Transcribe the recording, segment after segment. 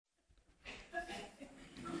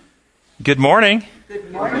Good morning.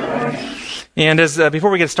 Good morning. And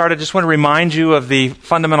before we get started, I just want to remind you of the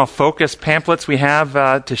fundamental focus pamphlets we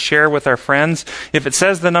have to share with our friends. If it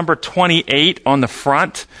says the number 28 on the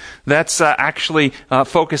front, that's actually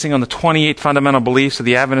focusing on the 28 fundamental beliefs of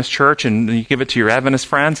the Adventist Church, and you give it to your Adventist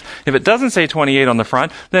friends. If it doesn't say 28 on the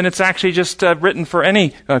front, then it's actually just written for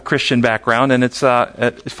any Christian background, and it's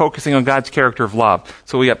focusing on God's character of love.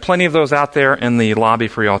 So we got plenty of those out there in the lobby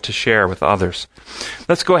for you all to share with others.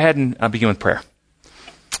 Let's go ahead and begin with prayer.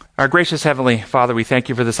 Our gracious Heavenly Father, we thank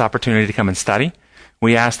you for this opportunity to come and study.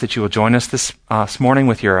 We ask that you will join us this morning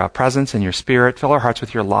with your presence and your spirit. Fill our hearts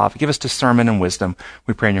with your love. Give us discernment and wisdom.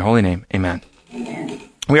 We pray in your holy name. Amen. Amen.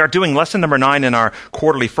 We are doing lesson number 9 in our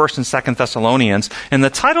quarterly 1st and 2nd Thessalonians. And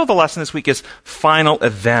the title of the lesson this week is Final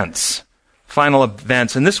Events. Final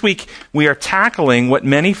Events. And this week we are tackling what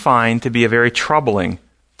many find to be a very troubling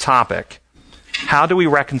topic. How do we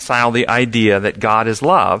reconcile the idea that God is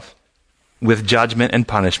love with judgment and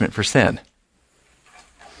punishment for sin?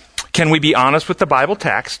 Can we be honest with the Bible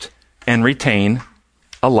text and retain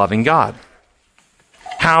a loving God?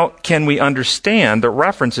 How can we understand the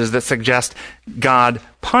references that suggest God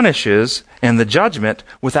punishes and the judgment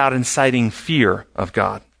without inciting fear of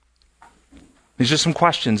God? These are some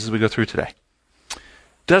questions as we go through today.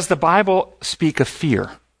 Does the Bible speak of fear?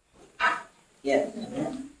 Yes.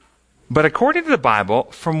 But according to the Bible,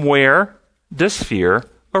 from where does fear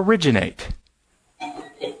originate?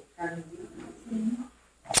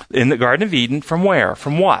 In the Garden of Eden, from where?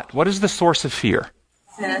 From what? What is the source of fear?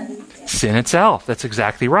 Sin. Sin itself. That's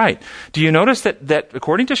exactly right. Do you notice that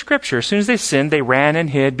according to Scripture, as soon as they sinned, they ran and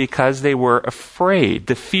hid because they were afraid.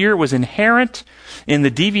 The fear was inherent in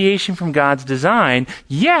the deviation from God's design,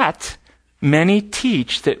 yet many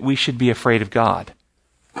teach that we should be afraid of God.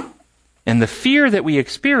 And the fear that we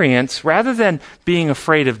experience, rather than being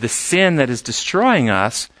afraid of the sin that is destroying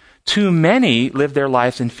us, too many live their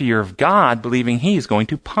lives in fear of God, believing He is going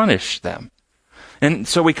to punish them. And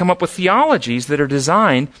so we come up with theologies that are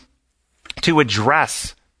designed to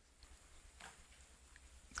address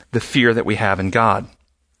the fear that we have in God.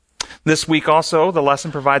 This week also, the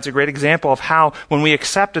lesson provides a great example of how, when we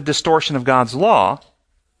accept a distortion of God's law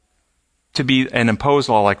to be an imposed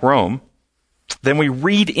law like Rome, then we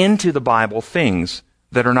read into the Bible things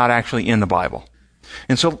that are not actually in the Bible.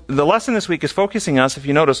 And so the lesson this week is focusing us, if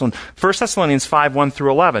you notice, on 1 Thessalonians 5, 1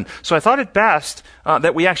 through 11. So I thought it best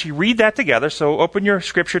that we actually read that together. So open your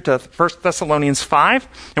scripture to 1 Thessalonians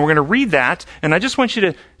 5, and we're going to read that. And I just want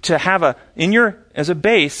you to have as a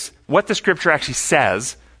base, what the scripture actually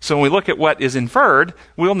says. So when we look at what is inferred,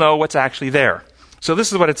 we'll know what's actually there. So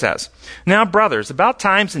this is what it says. Now, brothers, about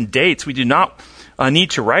times and dates we do not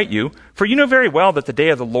need to write you, for you know very well that the day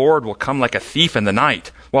of the Lord will come like a thief in the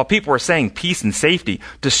night. While people are saying peace and safety,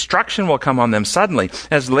 destruction will come on them suddenly,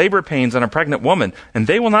 as labor pains on a pregnant woman, and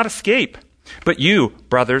they will not escape. But you,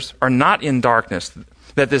 brothers, are not in darkness,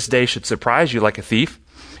 that this day should surprise you like a thief.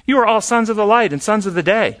 You are all sons of the light and sons of the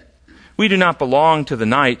day. We do not belong to the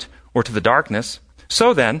night or to the darkness.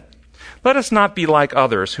 So then, let us not be like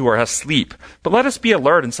others who are asleep, but let us be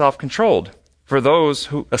alert and self-controlled. For those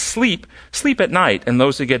who asleep, sleep at night, and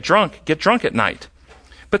those who get drunk at night.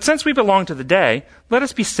 But since we belong to the day, let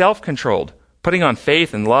us be self-controlled, putting on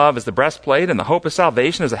faith and love as the breastplate and the hope of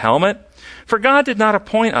salvation as a helmet. For God did not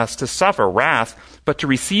appoint us to suffer wrath, but to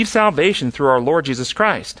receive salvation through our Lord Jesus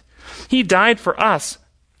Christ. He died for us,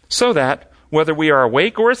 so that, whether we are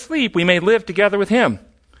awake or asleep, we may live together with Him.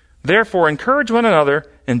 Therefore, encourage one another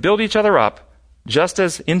and build each other up, just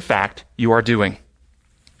as, in fact, you are doing.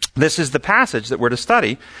 This is the passage that we're to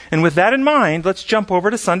study. And with that in mind, let's jump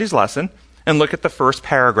over to Sunday's lesson and look at the first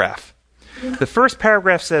paragraph. The first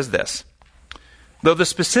paragraph says this: though the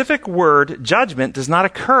specific word judgment does not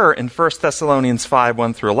occur in 1 Thessalonians 5,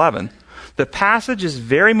 1 through 11, the passage is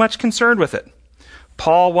very much concerned with it.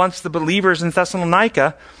 Paul wants the believers in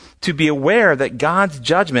Thessalonica to be aware that God's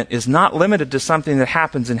judgment is not limited to something that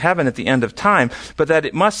happens in heaven at the end of time, but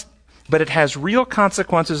it has real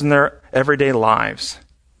consequences in their everyday lives.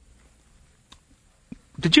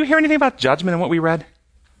 Did you hear anything about judgment in what we read?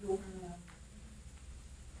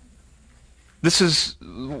 This is,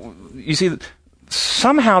 you see,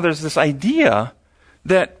 somehow there's this idea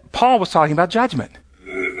that Paul was talking about judgment.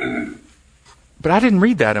 But I didn't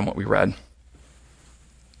read that in what we read.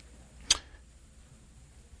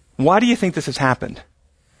 Why do you think this has happened?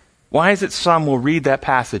 Why is it some will read that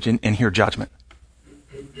passage and hear judgment?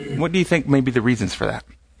 What do you think may be the reasons for that?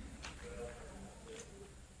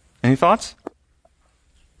 Any thoughts?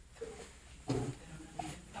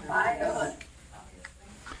 Bible.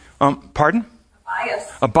 Pardon?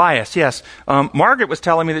 A bias, yes. Margaret was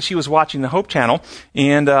telling me that she was watching the Hope Channel,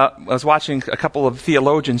 and was watching a couple of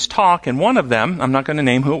theologians talk, and one of them, I'm not going to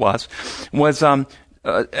name who it was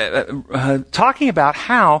talking about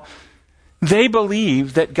how they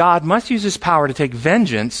believe that God must use his power to take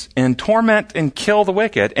vengeance and torment and kill the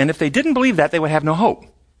wicked, and if they didn't believe that, they would have no hope.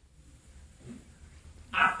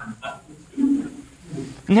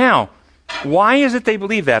 Now, why is it they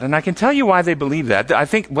believe that? And I can tell you why they believe that.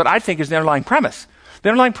 What I think is the underlying premise. The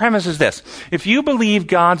underlying premise is this. If you believe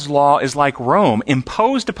God's law is like Rome,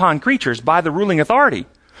 imposed upon creatures by the ruling authority,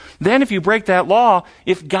 then if you break that law,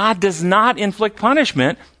 if God does not inflict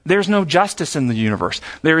punishment, there's no justice in the universe.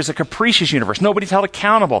 There is a capricious universe. Nobody's held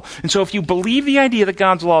accountable. And so if you believe the idea that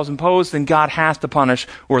God's law is imposed, then God has to punish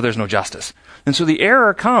or there's no justice. And so the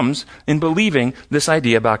error comes in believing this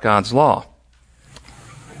idea about God's law.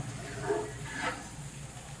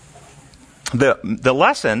 The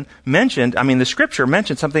lesson mentioned, the scripture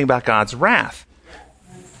mentioned something about God's wrath.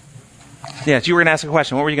 Yes, you were going to ask a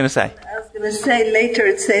question. What were you going to say? I was going to say later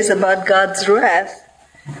it says about God's wrath.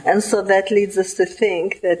 And so that leads us to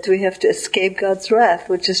think that we have to escape God's wrath,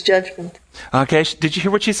 which is judgment. Okay, did you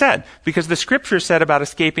hear what she said? Because the scripture said about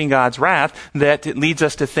escaping God's wrath that it leads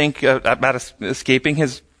us to think about escaping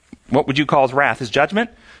his, what would you call his wrath, his judgment?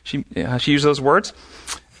 She used those words.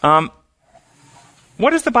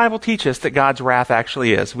 What does the Bible teach us that God's wrath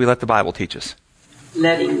actually is? We let the Bible teach us.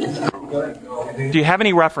 Letting. Do you have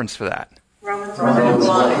any reference for that?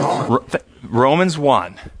 Romans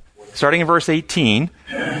 1. Starting in verse 18,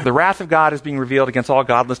 the wrath of God is being revealed against all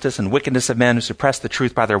godlessness and wickedness of men who suppress the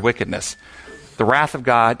truth by their wickedness. The wrath of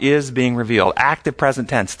God is being revealed. Active present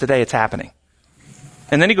tense. Today it's happening.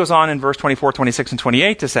 And then he goes on in verse 24, 26, and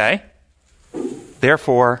 28 to say,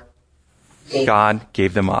 therefore, God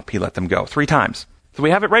gave them up. He let them go. 3 times. So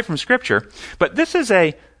we have it right from Scripture. But this is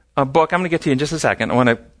a book. I'm going to get to you in just a second. I want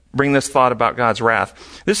to bring this thought about God's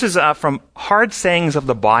wrath. This is from Hard Sayings of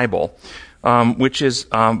the Bible, which is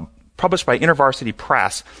published by InterVarsity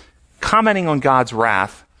Press, commenting on God's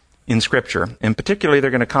wrath in Scripture. And particularly, they're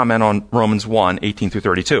going to comment on Romans 1, 18 through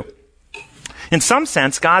 32. In some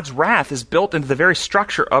sense, God's wrath is built into the very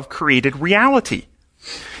structure of created reality.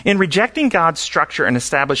 In rejecting God's structure and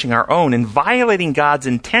establishing our own, in violating God's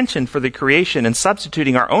intention for the creation and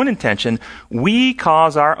substituting our own intention, we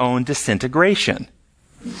cause our own disintegration.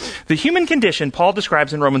 The human condition Paul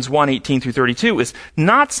describes in Romans 1, 18 through 32 is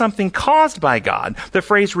not something caused by God. The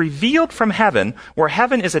phrase revealed from heaven, where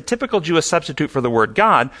heaven is a typical Jewish substitute for the word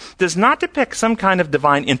God, does not depict some kind of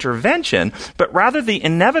divine intervention, but rather the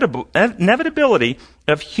inevitability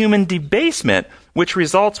of human debasement, which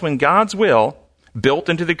results when God's will, built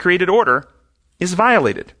into the created order, is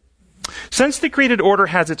violated. Since the created order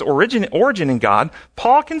has its origin in God,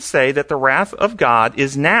 Paul can say that the wrath of God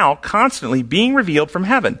is now constantly being revealed from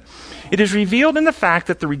heaven. It is revealed in the fact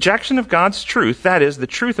that the rejection of God's truth, that is, the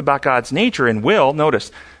truth about God's nature and will,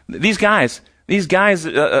 notice, these guys, these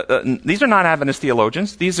are not Adventist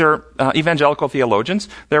theologians. These are evangelical theologians.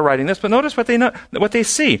 They're writing this, but notice what they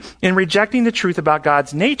see in rejecting the truth about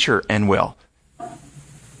God's nature and will.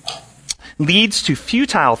 Leads to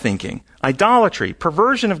futile thinking, idolatry,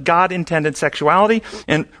 perversion of God-intended sexuality,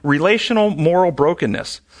 and relational moral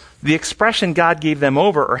brokenness. The expression God gave them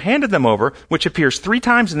over or handed them over, which appears 3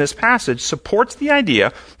 times in this passage, supports the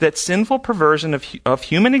idea that sinful perversion of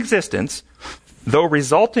human existence, though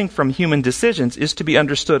resulting from human decisions, is to be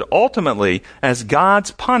understood ultimately as God's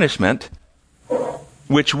punishment,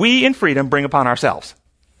 which we in freedom bring upon ourselves.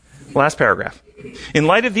 Last paragraph. In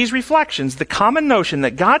light of these reflections, the common notion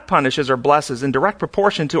that God punishes or blesses in direct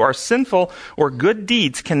proportion to our sinful or good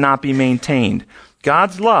deeds cannot be maintained.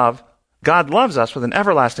 God loves us with an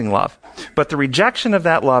everlasting love, but the rejection of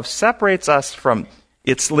that love separates us from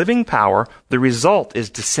its living power. The result is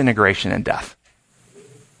disintegration and death.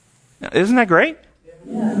 Now, isn't that great?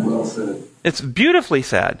 Yeah. Well said. It's beautifully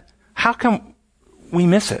said. How come we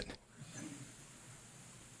miss it?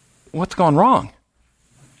 What's gone wrong?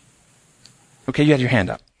 Okay, you had your hand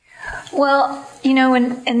up. Well,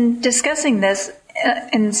 in discussing this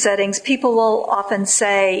in settings, people will often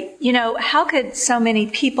say, how could so many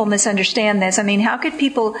people misunderstand this? I mean, how could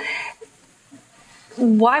people,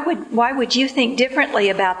 why would you think differently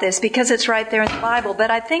about this? Because it's right there in the Bible.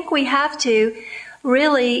 But I think we have to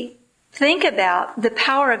really think about the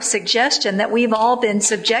power of suggestion that we've all been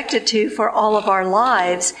subjected to for all of our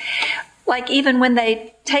lives. Like even when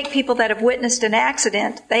they take people that have witnessed an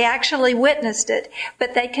accident, they actually witnessed it,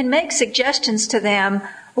 but they can make suggestions to them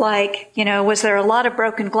like, was there a lot of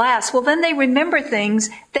broken glass? Well, then they remember things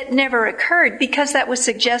that never occurred because that was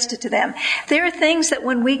suggested to them. There are things that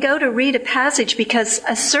when we go to read a passage because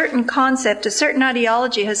a certain concept, a certain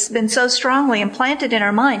ideology has been so strongly implanted in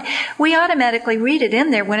our mind, we automatically read it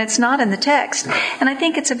in there when it's not in the text. And I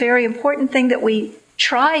think it's a very important thing that we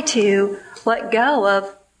try to let go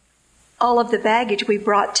of all of the baggage we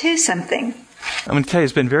brought to something. I'm going to tell you,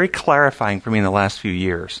 it's been very clarifying for me in the last few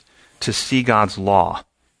years to see God's law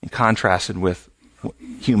contrasted with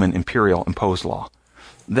human imperial imposed law.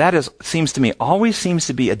 That always seems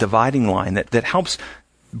to be a dividing line that helps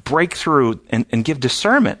break through and give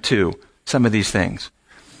discernment to some of these things.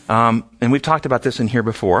 And we've talked about this in here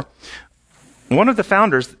before. One of the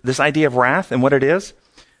founders, this idea of wrath and what it is,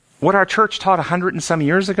 what our church taught 100 and some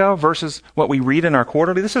years ago versus what we read in our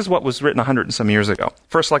quarterly, this is what was written 100 and some years ago.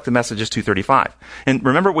 First Selected Messages 235. And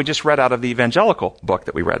remember, we just read out of the evangelical book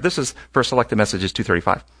that we read. This is First Selected Messages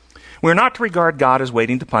 235. We're not to regard God as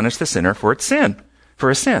waiting to punish the sinner for his sin.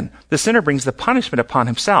 The sinner brings the punishment upon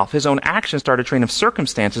himself. His own actions start a train of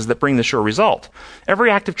circumstances that bring the sure result.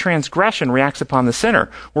 Every act of transgression reacts upon the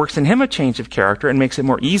sinner, works in him a change of character, and makes it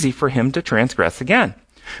more easy for him to transgress again.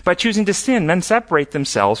 By choosing to sin, men separate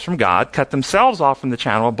themselves from God, cut themselves off from the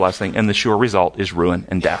channel of blessing, and the sure result is ruin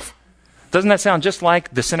and death. Doesn't that sound just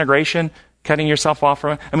like disintegration, cutting yourself off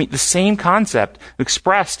from it? I mean, the same concept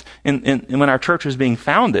expressed in when our church was being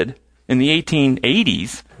founded in the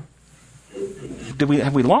 1880s.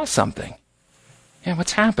 Have we lost something? Yeah,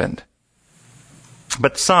 what's happened?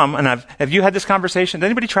 But some, and have you had this conversation? Has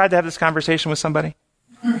anybody tried to have this conversation with somebody?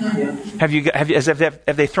 Have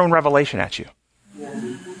they thrown revelation at you?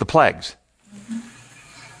 The plagues,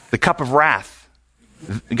 the cup of wrath,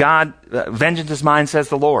 God, vengeance is mine, says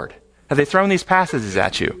the Lord. Have they thrown these passages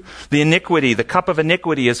at you? The iniquity, the cup of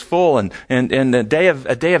iniquity is full, and a day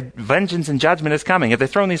of vengeance and judgment is coming. Have they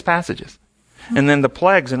thrown these passages? And then the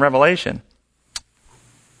plagues in Revelation.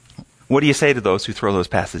 What do you say to those who throw those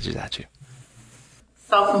passages at you?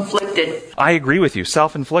 Self-inflicted. I agree with you,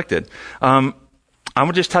 self-inflicted. I'm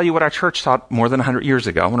going to just tell you what our church taught more than 100 years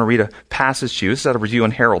ago. I want to read a passage to you. This is out of Review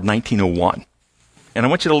and Herald, 1901. And I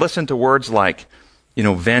want you to listen to words like,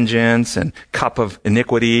 vengeance and cup of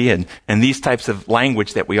iniquity and these types of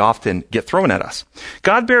language that we often get thrown at us.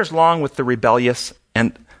 God bears long with the rebellion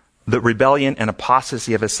and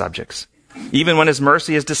apostasy of his subjects. Even when his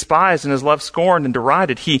mercy is despised and his love scorned and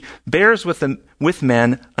derided, he bears with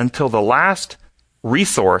men until the last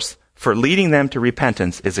resource for leading them to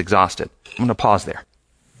repentance is exhausted. I'm going to pause there.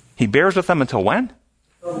 He bears with them until when?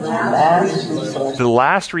 The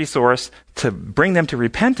last resource to bring them to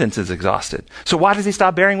repentance is exhausted. So why does he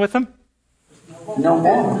stop bearing with them? No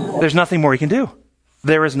more. There's nothing more he can do.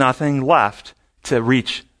 There is nothing left to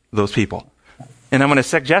reach those people. And I'm going to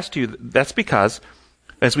suggest to you that's because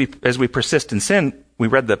as we persist in sin, we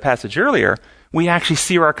read the passage earlier, we actually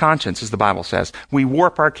sear our conscience, as the Bible says. We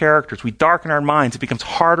warp our characters. We darken our minds. It becomes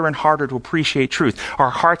harder and harder to appreciate truth. Our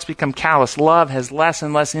hearts become callous. Love has less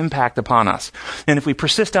and less impact upon us. And if we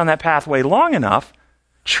persist down that pathway long enough,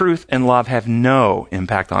 truth and love have no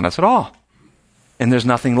impact on us at all. And there's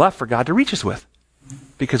nothing left for God to reach us with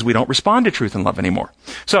because we don't respond to truth and love anymore.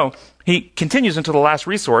 So he continues until the last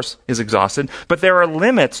resource is exhausted, but there are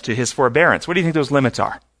limits to his forbearance. What do you think those limits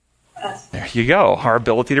are? There you go, our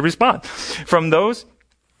ability to respond. From those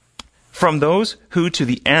who to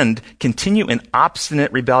the end continue in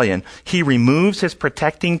obstinate rebellion, he removes his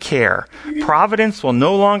protecting care. Providence will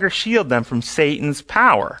no longer shield them from Satan's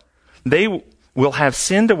power. They will have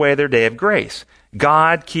sinned away their day of grace.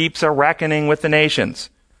 God keeps a reckoning with the nations.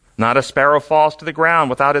 Not a sparrow falls to the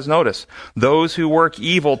ground without his notice. Those who work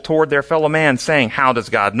evil toward their fellow man, saying, how does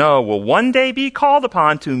God know, will one day be called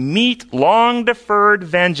upon to meet long-deferred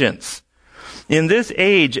vengeance. In this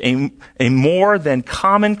age, a more than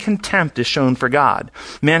common contempt is shown for God.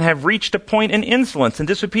 Men have reached a point in insolence and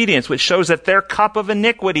disobedience which shows that their cup of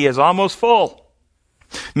iniquity is almost full.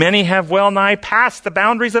 Many have well nigh passed the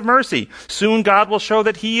boundaries of mercy. Soon God will show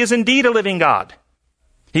that he is indeed a living God.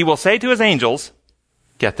 He will say to his angels,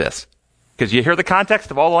 get this, because you hear the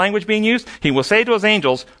context of all the language being used. He will say to his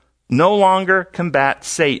angels, no longer combat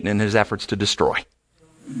Satan in his efforts to destroy.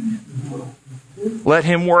 Let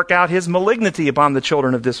him work out his malignity upon the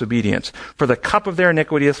children of disobedience. For the cup of their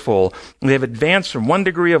iniquity is full. They have advanced from one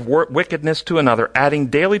degree of wickedness to another, adding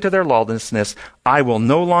daily to their lawlessness. I will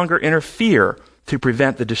no longer interfere to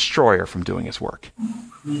prevent the destroyer from doing his work.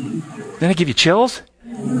 Didn't it give you chills?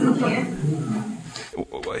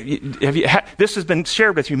 This has been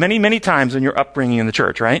shared with you many, many times in your upbringing in the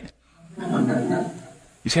church, right?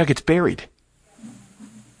 You see how it gets buried?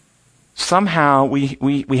 Somehow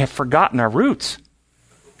we have forgotten our roots.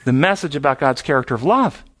 The message about God's character of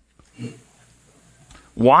love.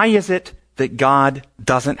 Why is it that God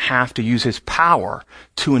doesn't have to use his power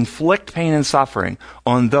to inflict pain and suffering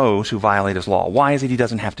on those who violate his law? Why is it he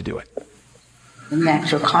doesn't have to do it? The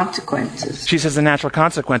natural consequences. She says the natural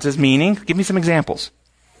consequences, meaning, give me some examples.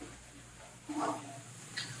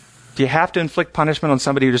 Do you have to inflict punishment on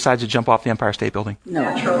somebody who decides to jump off the Empire State Building? No.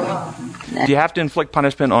 Do you have to inflict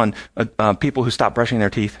punishment on people who stop brushing their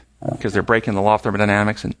teeth because they're breaking the law of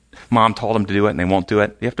thermodynamics and mom told them to do it and they won't do it?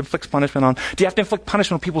 Do you have to inflict punishment on? Do you have to inflict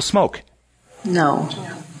punishment on people who smoke? No.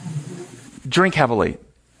 Drink heavily?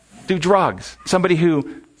 Do drugs? Somebody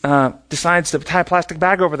who decides to tie a plastic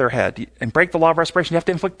bag over their head and break the law of respiration, you have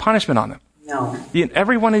to inflict punishment on them. No.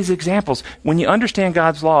 Every one of these examples, when you understand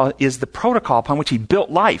God's law is the protocol upon which he built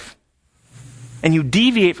life, and you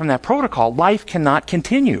deviate from that protocol, life cannot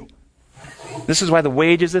continue. This is why the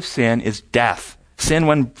wages of sin is death. Sin,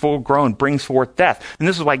 when full grown, brings forth death. And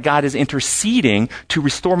this is why God is interceding to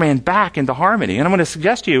restore man back into harmony. And I'm going to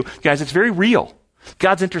suggest to you, guys, it's very real.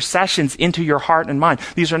 God's intercessions into your heart and mind.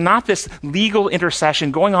 These are not this legal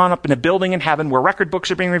intercession going on up in a building in heaven where record books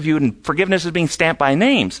are being reviewed and forgiveness is being stamped by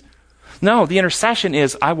names. No, the intercession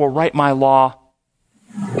is, I will write my law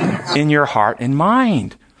in your heart and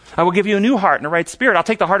mind. I will give you a new heart and a right spirit. I'll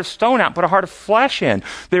take the heart of stone out and put a heart of flesh in.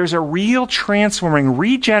 There's a real transforming,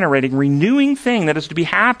 regenerating, renewing thing that is to be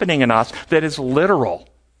happening in us that is literal,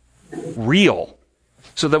 real.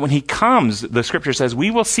 So that when he comes, the scripture says,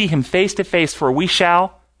 we will see him face to face, for we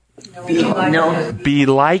shall be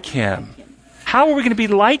like him. How are we going to be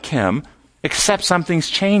like him except something's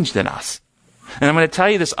changed in us? And I'm going to tell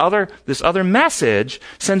you this other message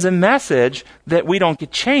sends a message that we don't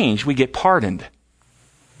get changed, we get pardoned.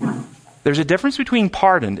 There's a difference between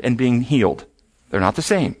pardoned and being healed. They're not the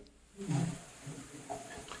same.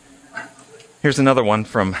 Here's another one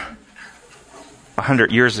from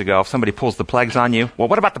 100 years ago. If somebody pulls the plagues on you, well,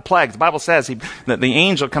 what about the plagues? The Bible says that the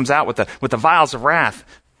angel comes out with the vials of wrath.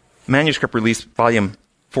 Manuscript release, volume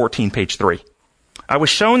 14, page 3. I was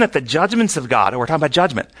shown that the judgments of God, we're talking about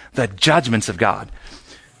judgment, the judgments of God,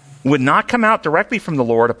 would not come out directly from the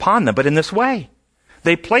Lord upon them, but in this way.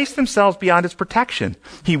 They place themselves beyond his protection.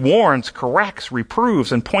 He warns, corrects,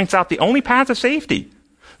 reproves, and points out the only path of safety.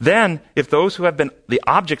 Then, if those who have been the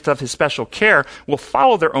objects of his special care will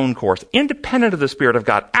follow their own course, independent of the Spirit of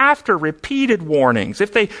God, after repeated warnings,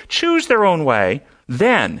 if they choose their own way,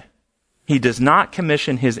 then he does not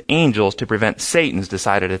commission his angels to prevent Satan's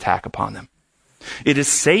decided attack upon them. It is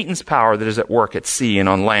Satan's power that is at work at sea and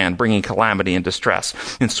on land, bringing calamity and distress,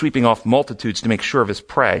 and sweeping off multitudes to make sure of his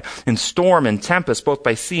prey. In storm and tempest, both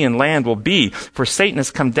by sea and land will be, for Satan has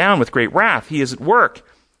come down with great wrath. He is at work.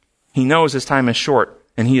 He knows his time is short,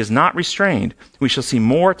 and he is not restrained. We shall see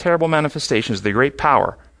more terrible manifestations of the great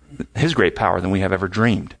power, his great power, than we have ever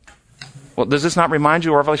dreamed. Well, does this not remind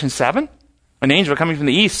you of Revelation 7? An angel coming from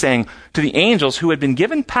the east saying to the angels who had been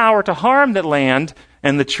given power to harm the land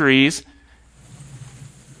and the trees,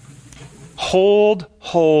 hold,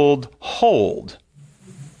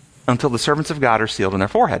 until the servants of God are sealed on their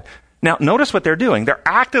forehead. Now, notice what they're doing. They're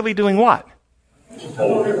actively doing what?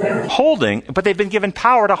 Holding, but they've been given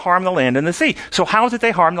power to harm the land and the sea. So how is it they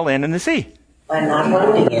harm the land and the sea?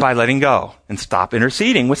 By letting go and stop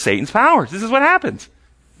interceding with Satan's powers. This is what happens.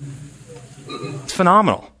 It's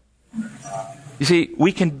phenomenal. You see,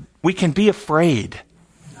 we can be afraid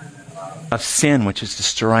of sin which is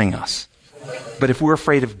destroying us. But if we're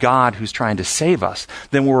afraid of God who's trying to save us,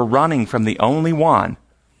 then we're running from the only one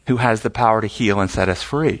who has the power to heal and set us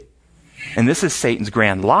free. And this is Satan's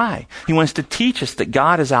grand lie. He wants to teach us that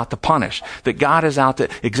God is out to punish, that God is out to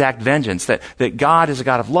exact vengeance, that God is a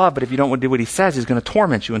God of love, but if you don't do what he says, he's going to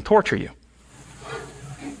torment you and torture you.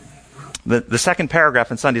 The second paragraph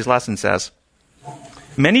in Sunday's lesson says,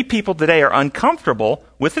 many people today are uncomfortable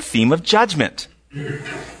with the theme of judgment.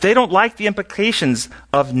 They don't like the implications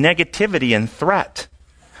of negativity and threat.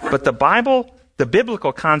 But the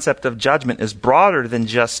biblical concept of judgment is broader than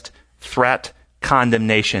just threat,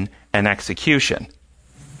 condemnation, and execution.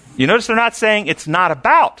 You notice they're not saying it's not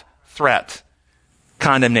about threat,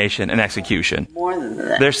 condemnation, and execution. More than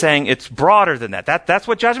that. They're saying it's broader than that. That's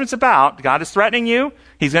what judgment's about. God is threatening you,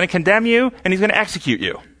 he's going to condemn you, and he's going to execute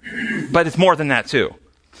you. But it's more than that too.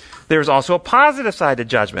 There's also a positive side to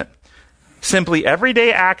judgment. Simply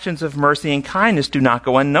everyday actions of mercy and kindness do not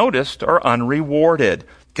go unnoticed or unrewarded.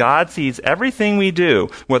 God sees everything we do,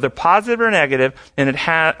 whether positive or negative, and it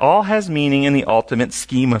all has meaning in the ultimate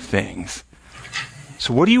scheme of things.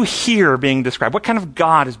 So what do you hear being described? What kind of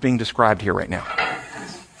God is being described here right now?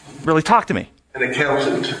 Really talk to me. An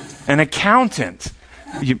accountant. An accountant.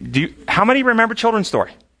 How many remember Children's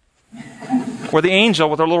Story? Where the angel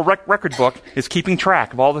with her little record book is keeping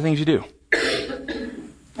track of all the things you do.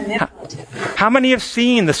 How many have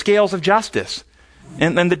seen the scales of justice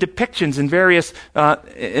and the depictions in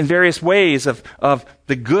various ways of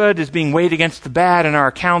the good is being weighed against the bad in our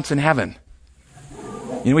accounts in heaven?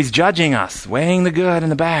 He's judging us, weighing the good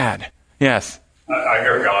and the bad. Yes. I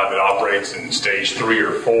hear a God that operates in stage 3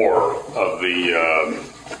 or 4 of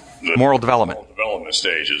the moral development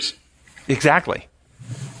stages. Exactly.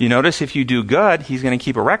 You notice if you do good, he's going to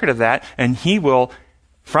keep a record of that, and he will,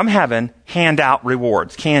 from heaven, hand out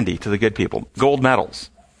rewards, candy to the good people, gold medals.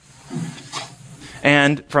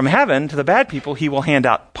 And from heaven to the bad people, he will hand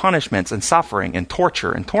out punishments and suffering and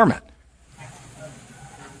torture and torment.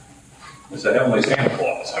 It's a heavenly Santa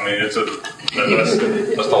Claus. I mean, that's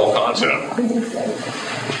the whole concept.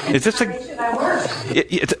 Is this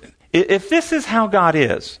if this is how God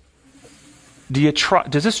is,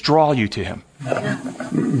 does this draw you to him?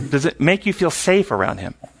 Does it make you feel safe around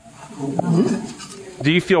him? Do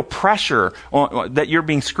you feel pressure that you're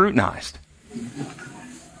being scrutinized?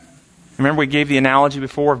 Remember we gave the analogy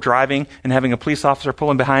before of driving and having a police officer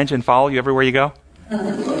pulling behind you and follow you everywhere you go?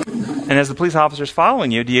 And as the police officer's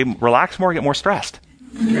following you, do you relax more or get more stressed?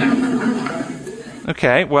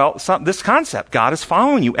 Okay, well, this concept, God is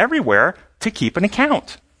following you everywhere to keep an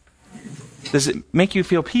account. Does it make you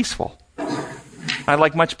feel peaceful? I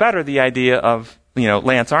like much better the idea of,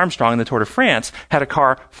 Lance Armstrong in the Tour de France had a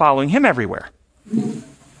car following him everywhere.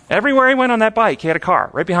 Everywhere he went on that bike, he had a car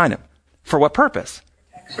right behind him. For what purpose?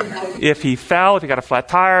 If he fell, if he got a flat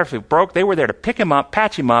tire, if he broke, they were there to pick him up,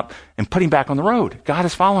 patch him up, and put him back on the road. God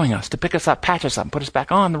is following us to pick us up, patch us up, and put us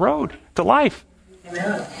back on the road to life.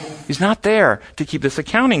 He's not there to keep this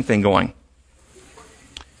accounting thing going.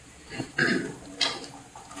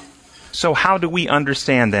 So how do we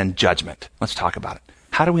understand then judgment? Let's talk about it.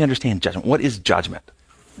 How do we understand judgment? What is judgment?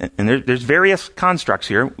 And there's various constructs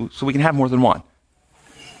here, so we can have more than one.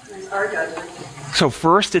 Our judgment. So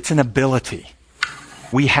first, it's an ability.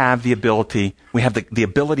 We have the ability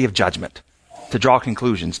of judgment, to draw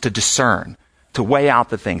conclusions, to discern, to weigh out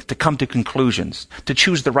the things, to come to conclusions, to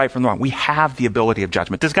choose the right from the wrong. We have the ability of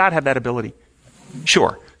judgment. Does God have that ability?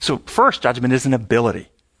 Sure. So first, judgment is an ability.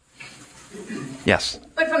 Yes.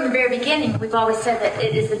 But from the very beginning, we've always said that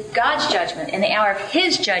it is God's judgment, and the hour of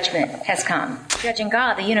his judgment has come, judging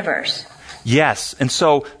God, the universe. Yes. And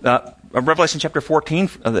so Revelation chapter 14,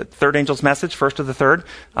 the third angel's message, first to the third,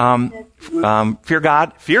 fear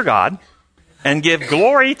God, and give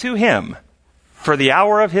glory to him, for the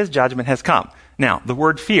hour of his judgment has come. Now, the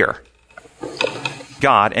word fear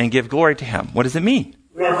God and give glory to him, what does it mean?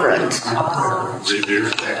 Reverence.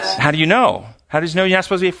 How do you know? How does you know you're not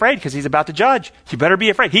supposed to be afraid? Because he's about to judge. You better be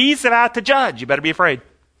afraid. He's about to judge. You better be afraid.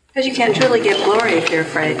 Because you can't truly give glory if you're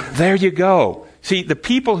afraid. There you go. See, the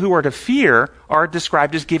people who are to fear are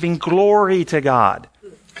described as giving glory to God.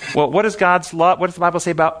 Well, what does God's love? What does the Bible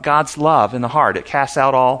say about God's love in the heart? It casts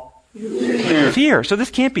out all fear. So this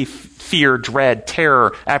can't be fear, dread,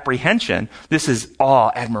 terror, apprehension. This is awe,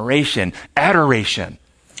 admiration, adoration.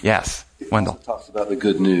 Yes, Wendell. It talks about the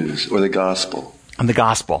good news or the gospel. And the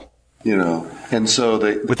gospel. And so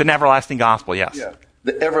with an everlasting gospel, yes. Yeah.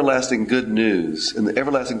 The everlasting good news, and the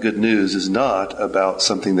everlasting good news is not about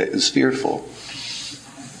something that is fearful.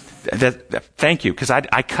 Thank you, because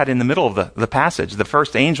I cut in the middle of the passage. The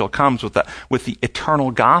first angel comes with the eternal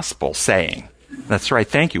gospel saying. That's right.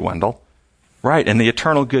 Thank you, Wendell. Right, and the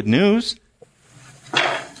eternal good news,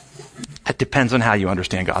 it depends on how you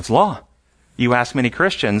understand God's law. You ask many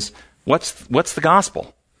Christians, what's the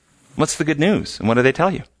gospel? What's the good news? And what do they tell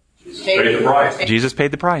you? Jesus paid the price. Jesus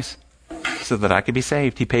paid the price so that I could be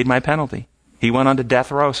saved. He paid my penalty. He went on to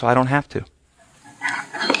death row so I don't have to.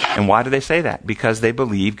 And why do they say that? Because they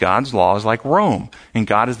believe God's law is like Rome. And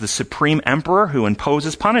God is the supreme emperor who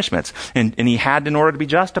imposes punishments. And he had, in order to be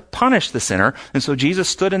just, to punish the sinner. And so Jesus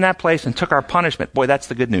stood in that place and took our punishment. Boy, that's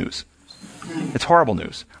the good news. It's horrible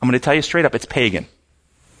news. I'm going to tell you straight up, it's pagan.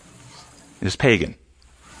 It is pagan.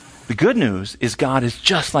 The good news is God is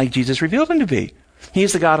just like Jesus revealed him to be. He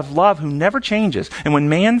is the God of love who never changes. And when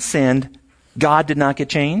man sinned, God did not get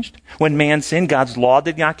changed. When man sinned, God's law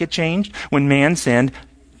did not get changed. When man sinned,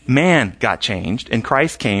 man got changed. And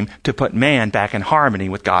Christ came to put man back in harmony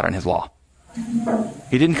with God and his law.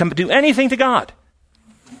 He didn't come to do anything to God.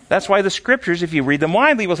 That's why the scriptures, if you read them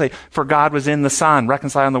widely, will say, for God was in the Son,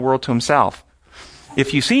 reconciling the world to himself.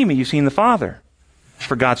 If you see me, you've seen the Father.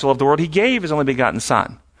 For God so loved the world, he gave his only begotten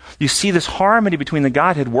Son. You see this harmony between the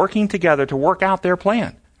Godhead working together to work out their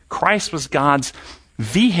plan. Christ was God's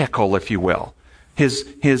vehicle, if you will. his,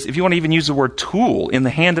 if you want to even use the word tool, in the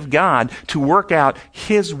hand of God to work out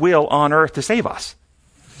his will on earth to save us.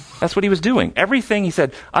 That's what he was doing. Everything, he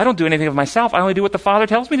said, I don't do anything of myself. I only do what the Father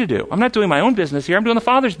tells me to do. I'm not doing my own business here. I'm doing the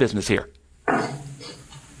Father's business here.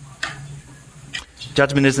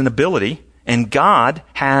 Judgment is an ability, and God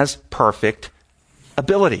has perfect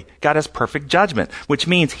ability. God has perfect judgment, which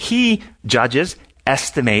means he judges,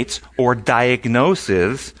 estimates, or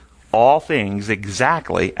diagnoses all things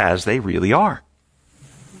exactly as they really are.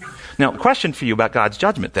 Now, question for you about God's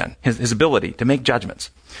judgment then, his ability to make judgments.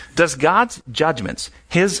 Does God's judgments,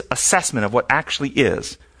 his assessment of what actually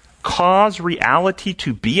is, cause reality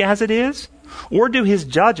to be as it is? Or do his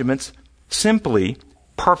judgments simply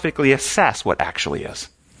perfectly assess what actually is?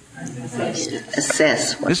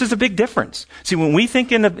 Assess. This is a big difference. See, when we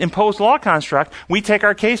think in the imposed law construct, we take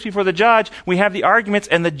our case before the judge, we have the arguments,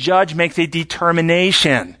 and the judge makes a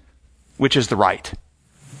determination, which is the right.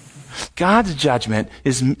 God's judgment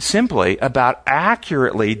is simply about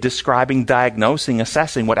accurately describing, diagnosing,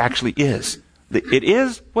 assessing what actually is. It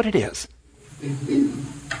is what it is.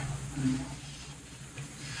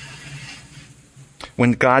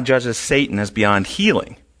 When God judges Satan as beyond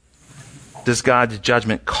healing, does God's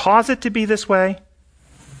judgment cause it to be this way?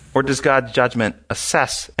 Or does God's judgment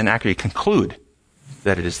assess and accurately conclude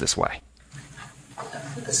that it is this way?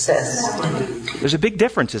 Assess. There's a big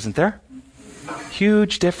difference, isn't there?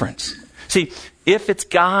 Huge difference. See, if it's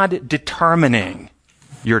God determining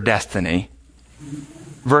your destiny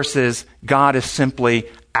versus God is simply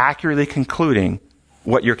accurately concluding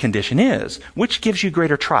what your condition is, which gives you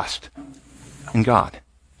greater trust in God?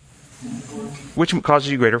 Which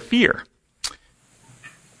causes you greater fear?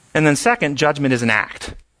 And then second, judgment is an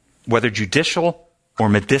act. Whether judicial or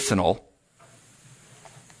medicinal,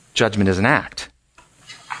 judgment is an act.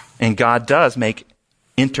 And God does make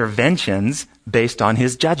interventions based on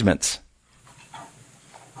his judgments.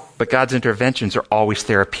 But God's interventions are always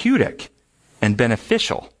therapeutic and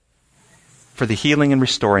beneficial for the healing and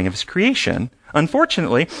restoring of his creation.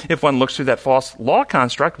 Unfortunately, if one looks through that false law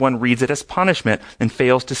construct, one reads it as punishment and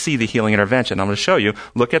fails to see the healing intervention. I'm going to show you.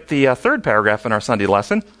 Look at the third paragraph in our Sunday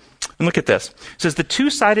lesson. And look at this. It says, the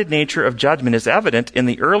two-sided nature of judgment is evident in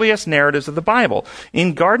the earliest narratives of the Bible.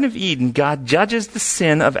 In Garden of Eden, God judges the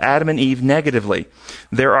sin of Adam and Eve negatively.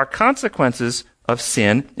 There are consequences of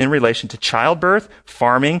sin in relation to childbirth,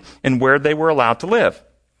 farming, and where they were allowed to live.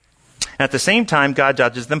 At the same time, God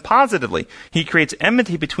judges them positively. He creates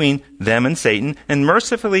enmity between them and Satan and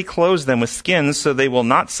mercifully clothes them with skins so they will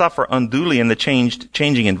not suffer unduly in the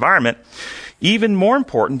changing environment. Even more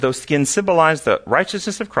important, those skins symbolize the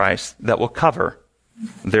righteousness of Christ that will cover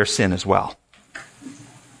their sin as well.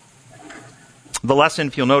 The lesson,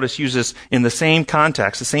 if you'll notice, uses in the same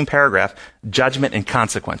context, the same paragraph, judgment and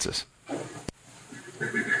consequences.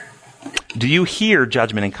 Do you hear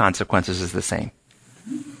judgment and consequences as the same?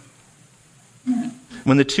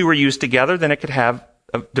 When the two are used together, then it could have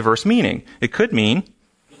a diverse meaning. It could mean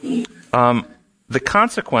the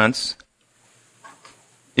consequence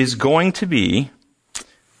is going to be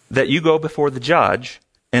that you go before the judge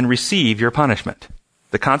and receive your punishment.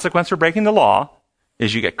 The consequence for breaking the law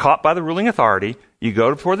is you get caught by the ruling authority, you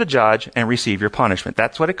go before the judge and receive your punishment.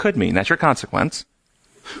 That's what it could mean. That's your consequence.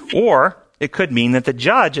 Or it could mean that the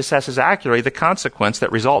judge assesses accurately the consequence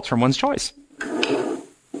that results from one's choice.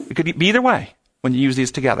 It could be either way when you use these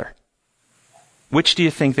together. Which do you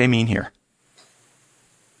think they mean here?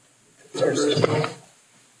 First.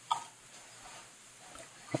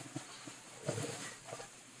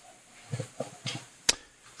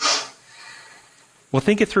 Well,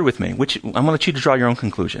 think it through with me. I'm going to let you to draw your own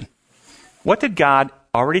conclusion. What did God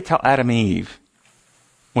already tell Adam and Eve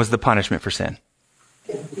was the punishment for sin?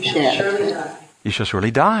 You shall surely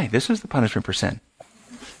die. This is the punishment for sin.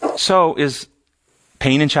 So is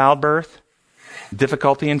pain in childbirth,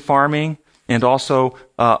 difficulty in farming, and also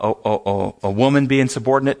a woman being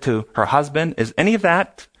subordinate to her husband, is any of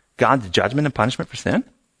that God's judgment and punishment for sin?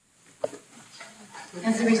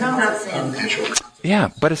 As a result of sin.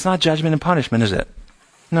 Yeah, but it's not judgment and punishment, is it?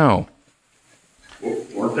 No.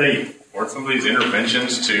 Weren't some of these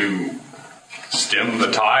interventions to stem the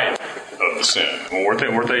tide of the sin?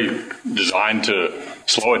 Weren't they designed to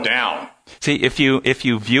slow it down? See, if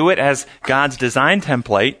you view it as God's design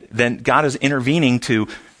template, then God is intervening to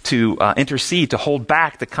intercede, to hold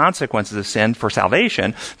back the consequences of sin for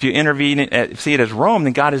salvation. If you see it as Rome,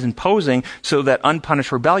 then God is imposing so that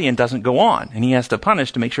unpunished rebellion doesn't go on, and he has to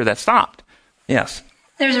punish to make sure that's stopped. Yes.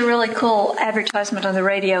 There's a really cool advertisement on the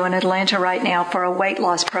radio in Atlanta right now for a weight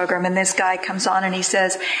loss program, and this guy comes on and he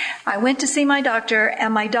says, I went to see my doctor,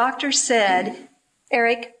 and my doctor said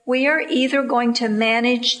Eric, we are either going to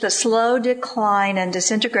manage the slow decline and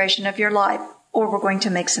disintegration of your life, or we're going to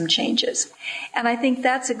make some changes. And I think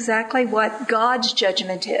that's exactly what God's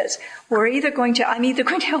judgment is. I'm either going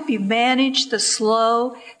to help you manage the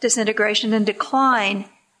slow disintegration and decline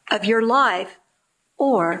of your life,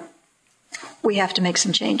 or we have to make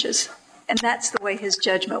some changes. And that's the way his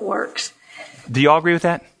judgment works. Do you all agree with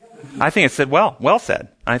that? I think it's said well said.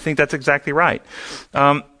 I think that's exactly right.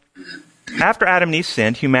 After Adam and Eve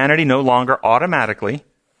sinned, humanity no longer automatically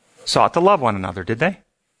sought to love one another, did they?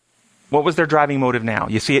 What was their driving motive now?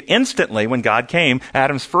 You see it instantly when God came.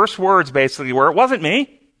 Adam's first words basically were, it wasn't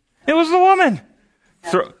me. It was the woman.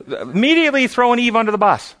 Immediately throwing Eve under the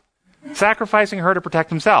bus. Sacrificing her to protect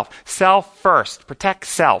himself. Self first. Protect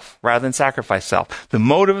self rather than sacrifice self. The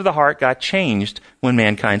motive of the heart got changed when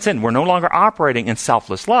mankind sinned. We're no longer operating in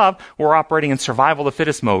selfless love. We're operating in survival of the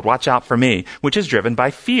fittest mode. Watch out for me. Which is driven by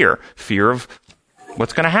fear. Fear of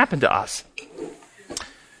what's going to happen to us.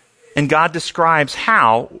 And God describes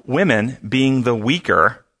how women, being the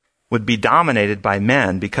weaker, would be dominated by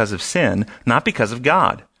men because of sin, not because of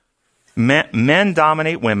God. Men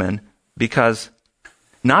dominate women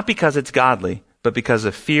not because it's godly, but because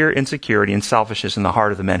of fear, insecurity, and selfishness in the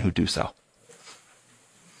heart of the men who do so.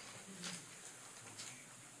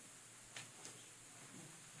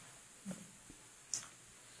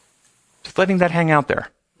 Just letting that hang out there.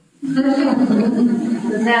 Does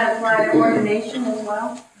that apply to ordination as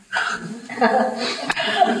well?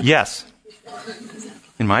 Yes.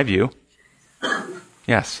 In my view.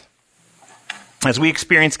 Yes. As we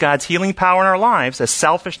experience God's healing power in our lives, as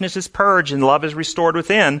selfishness is purged and love is restored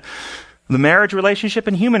within, the marriage relationship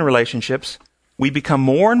and human relationships, we become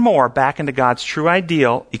more and more back into God's true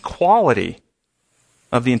ideal, equality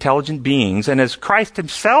of the intelligent beings. And as Christ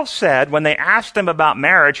himself said, when they asked him about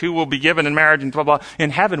marriage, who will be given in marriage and blah, blah, in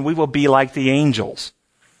heaven, we will be like the angels.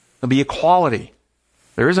 There'll be equality.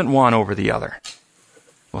 There isn't one over the other.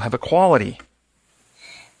 We'll have equality.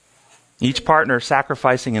 Each partner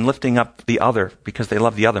sacrificing and lifting up the other because they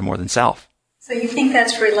love the other more than self. So you think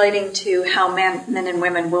that's relating to how men and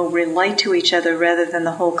women will relate to each other rather than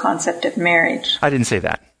the whole concept of marriage? I didn't say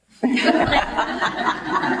that.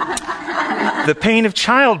 The pain of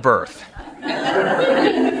childbirth.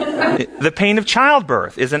 The pain of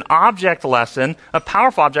childbirth is an object lesson, a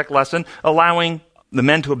powerful object lesson, allowing the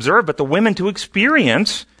men to observe, but the women to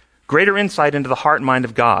experience greater insight into the heart and mind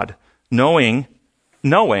of God, knowing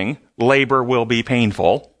labor will be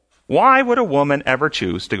painful. Why would a woman ever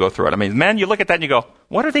choose to go through it? I mean, men, you look at that and you go,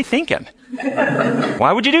 what are they thinking?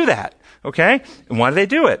 Why would you do that? Okay? And why do they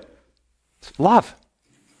do it? It's love.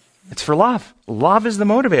 It's for love. Love is the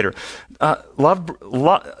motivator.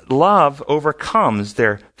 Love overcomes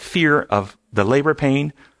their fear of the labor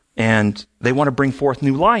pain, and they want to bring forth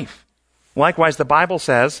new life. Likewise, the Bible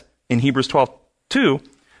says in Hebrews 12:2,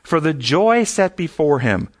 for the joy set before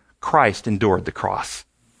him, Christ endured the cross.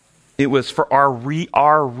 It was for our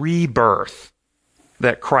rebirth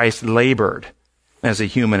that Christ labored as a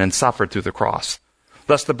human and suffered through the cross.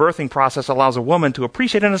 Thus, the birthing process allows a woman to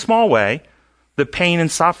appreciate in a small way the pain and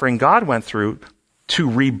suffering God went through to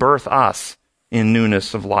rebirth us in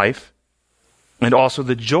newness of life, and also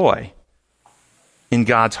the joy in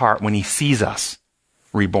God's heart when he sees us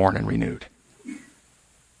reborn and renewed.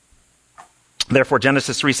 Therefore,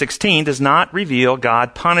 Genesis 3:16 does not reveal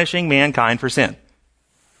God punishing mankind for sin,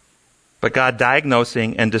 but God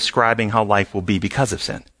diagnosing and describing how life will be because of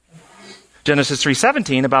sin. Genesis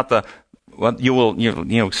 3:17 about you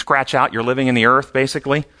will scratch out, you're living in the earth,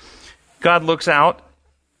 basically. God looks out.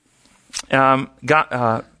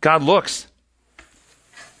 God looks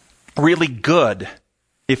really good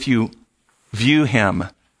if you view him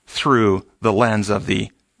through the lens of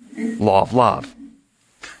the law of love.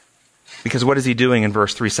 Because what is he doing in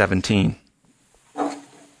verse 3:17?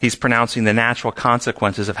 He's pronouncing the natural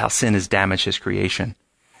consequences of how sin has damaged his creation.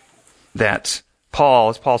 That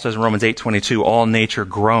as Paul says in Romans 8:22, all nature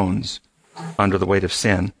groans under the weight of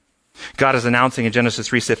sin. God is announcing in Genesis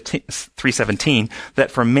 3:17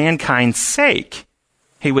 that for mankind's sake,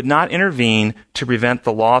 he would not intervene to prevent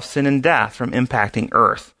the law of sin and death from impacting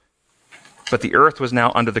earth. But the earth was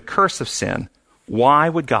now under the curse of sin. Why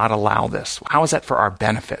would God allow this? How is that for our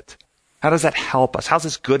benefit? How does that help us? How's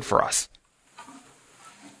this good for us?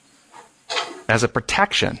 As a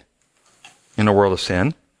protection in a world of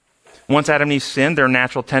sin. Once Adam and Eve sinned, their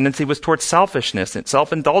natural tendency was towards selfishness and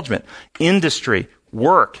self-indulgence. Industry,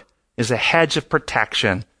 work, is a hedge of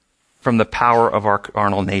protection from the power of our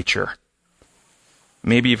carnal nature.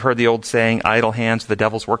 Maybe you've heard the old saying, idle hands are the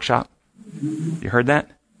devil's workshop. You heard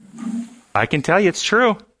that? I can tell you it's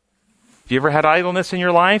true. Have you ever had idleness in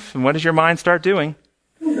your life? And what does your mind start doing?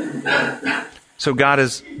 So God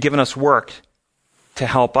has given us work to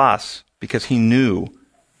help us because he knew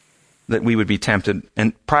that we would be tempted.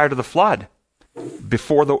 And prior to the flood,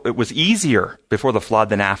 it was easier before the flood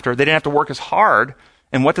than after. They didn't have to work as hard.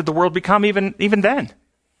 And what did the world become even then?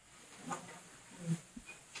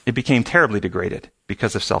 It became terribly degraded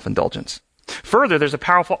because of self-indulgence. Further, there's a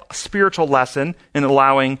powerful spiritual lesson in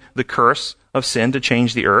allowing the curse of sin to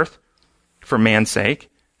change the earth for man's sake.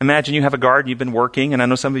 Imagine you have a garden, you've been working, and I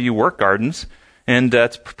know some of you work gardens, and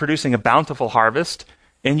it's producing a bountiful harvest,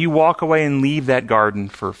 and you walk away and leave that garden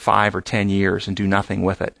for 5 or 10 years and do nothing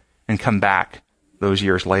with it, and come back those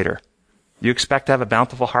years later. You expect to have a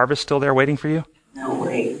bountiful harvest still there waiting for you? No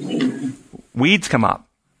way. Weeds come up.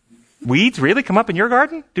 Weeds really come up in your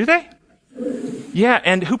garden? Do they? Yeah,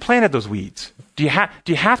 and who planted those weeds? Do you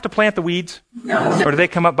have to plant the weeds? No. Or do they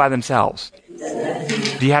come up by themselves?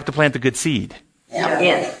 Do you have to plant the good seed?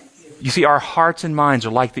 Yes. You see, our hearts and minds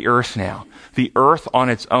are like the earth now. The earth on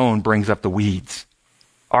its own brings up the weeds.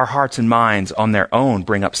 Our hearts and minds on their own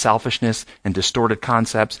bring up selfishness and distorted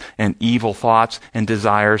concepts and evil thoughts and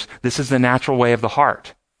desires. This is the natural way of the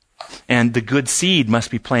heart. And the good seed must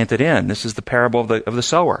be planted in. This is the parable of the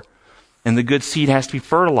sower. And the good seed has to be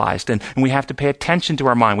fertilized. And we have to pay attention to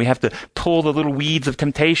our mind. We have to pull the little weeds of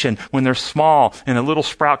temptation when they're small and a little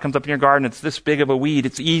sprout comes up in your garden. It's this big of a weed.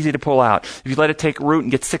 It's easy to pull out. If you let it take root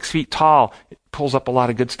and get 6 feet tall, it pulls up a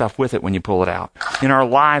lot of good stuff with it when you pull it out. In our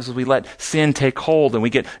lives, as we let sin take hold and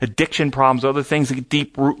we get addiction problems, other things that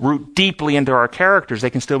get root deeply into our characters,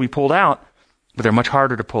 they can still be pulled out, but they're much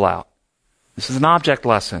harder to pull out. This is an object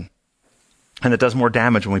lesson. And it does more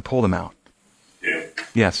damage when we pull them out. Yeah.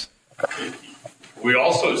 Yes. We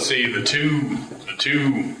also see the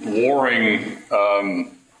two warring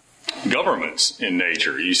governments in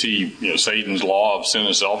nature. You see, Satan's law of sin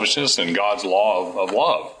and selfishness and God's law of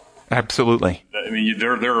love. Absolutely. I mean,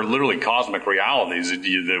 there are literally cosmic realities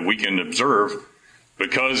that we can observe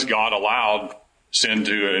because God allowed sin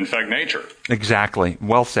to infect nature. Exactly.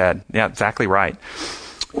 Well said. Yeah, exactly right.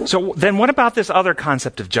 So then what about this other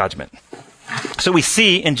concept of judgment? So we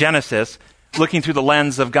see in Genesis, looking through the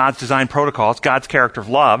lens of God's design protocols, God's character of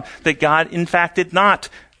love, that God, in fact, did not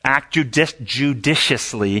act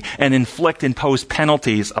judiciously and impose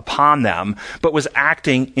penalties upon them, but was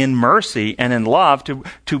acting in mercy and in love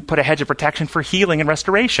to put a hedge of protection for healing and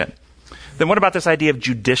restoration. Then what about this idea of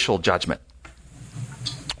judicial judgment?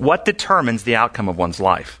 What determines the outcome of one's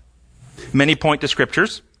life? Many point to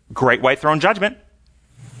scriptures, great white throne judgment.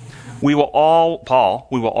 We will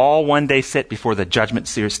all one day stand before the judgment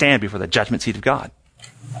seat of God.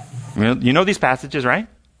 You know these passages, right?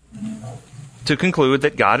 To conclude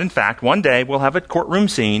that God, in fact, one day will have a courtroom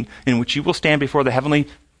scene in which you will stand before the heavenly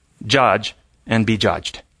judge and be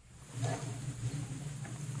judged.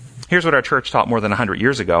 Here's what our church taught more than 100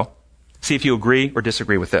 years ago. See if you agree or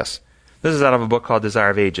disagree with this. This is out of a book called Desire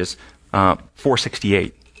of Ages,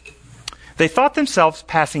 468. They thought themselves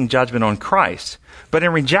passing judgment on Christ, but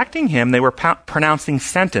in rejecting him, they were pronouncing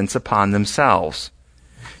sentence upon themselves.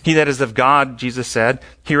 He that is of God, Jesus said,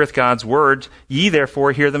 heareth God's words, ye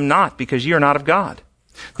therefore hear them not, because ye are not of God.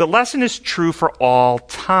 The lesson is true for all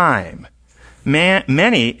time.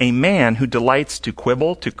 Many a man who delights to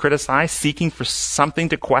quibble, to criticize, seeking for something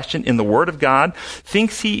to question in the Word of God,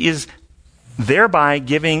 thinks he is thereby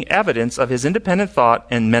giving evidence of his independent thought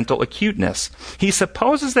and mental acuteness. He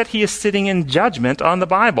supposes that he is sitting in judgment on the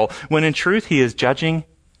Bible, when in truth he is judging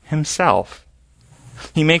himself.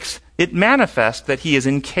 He makes it manifest that he is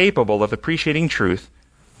incapable of appreciating truth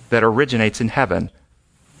that originates in heaven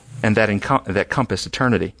and that compass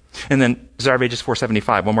eternity. And then Desire of Ages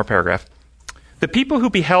 475, one more paragraph. The people who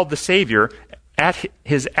beheld the Savior at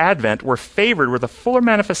his advent were favored with a fuller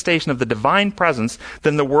manifestation of the divine presence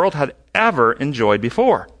than the world had ever enjoyed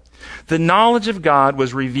before. The knowledge of God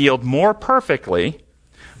was revealed more perfectly,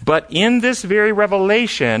 but in this very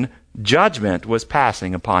revelation, judgment was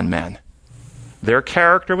passing upon men. Their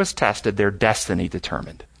character was tested, their destiny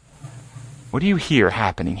determined. What do you hear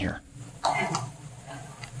happening here?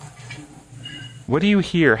 What do you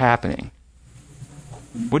hear happening?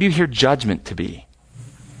 What do you hear judgment to be?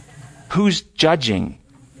 Who's judging?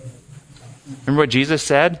 Remember what Jesus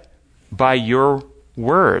said? By your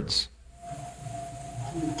words,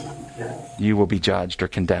 you will be judged or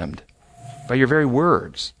condemned. By your very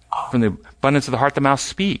words. From the abundance of the heart, the mouth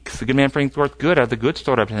speaks. The good man brings forth good out of the good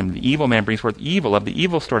stored up in him. The evil man brings forth evil of the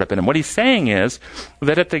evil stored up in him. What he's saying is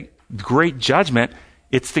that at the great judgment,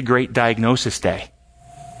 it's the great diagnosis day.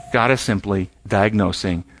 God is simply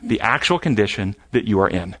diagnosing the actual condition that you are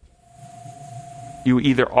in. You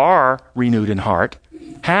either are renewed in heart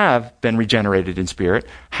have been regenerated in spirit,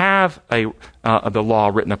 have the law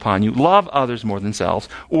written upon you, love others more than selves,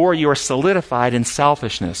 or you are solidified in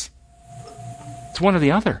selfishness. It's one or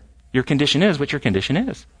the other. Your condition is what your condition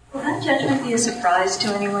is. Will that judgment be a surprise to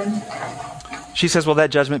anyone? She says, will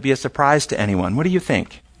that judgment be a surprise to anyone? What do you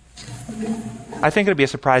think? I think it'll be a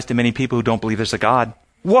surprise to many people who don't believe there's a God.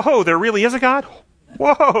 Whoa, there really is a God?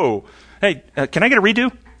 Whoa. Hey, can I get a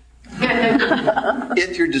redo?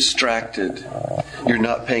 If you're distracted, you're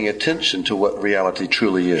not paying attention to what reality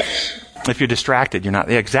truly is. If you're distracted, you're not.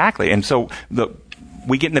 Yeah, exactly. And so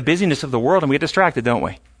we get in the busyness of the world and we get distracted, don't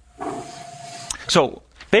we? So,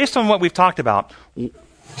 based on what we've talked about,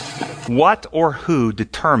 what or who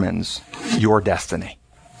determines your destiny?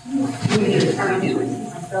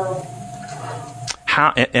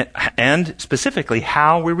 How, and specifically,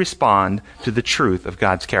 how we respond to the truth of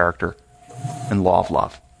God's character and law of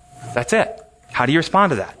love. That's it. How do you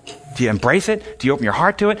respond to that? Do you embrace it? Do you open your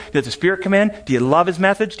heart to it? Does the Spirit come in? Do you love His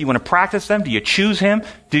methods? Do you want to practice them? Do you choose Him?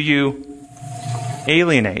 Do you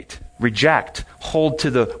alienate, reject, hold to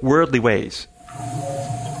the worldly ways?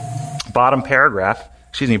 Bottom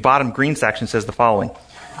green section says the following.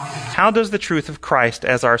 How does the truth of Christ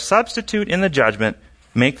as our substitute in the judgment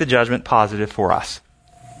make the judgment positive for us?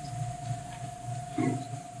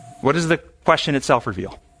 What does the question itself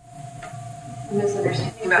reveal?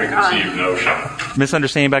 Misunderstanding about Preconceived God. notion.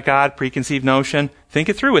 Misunderstanding about God, preconceived notion. Think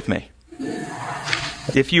it through with me.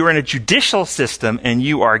 If you are in a judicial system and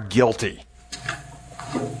you are guilty,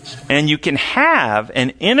 and you can have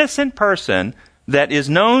an innocent person that is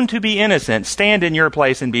known to be innocent stand in your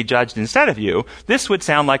place and be judged instead of you, this would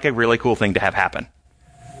sound like a really cool thing to have happen.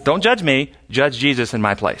 Don't judge me, judge Jesus in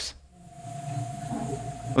my place.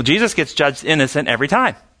 Well, Jesus gets judged innocent every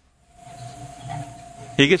time.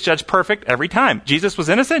 He gets judged perfect every time. Jesus was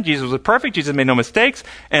innocent, Jesus was perfect, Jesus made no mistakes,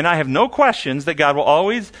 and I have no questions that God will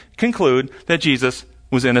always conclude that Jesus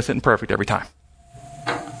was innocent and perfect every time.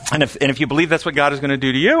 And if you believe that's what God is going to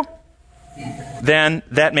do to you, then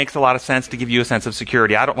that makes a lot of sense to give you a sense of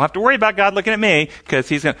security. I don't have to worry about God looking at me because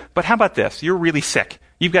He's going to. But how about this? You're really sick.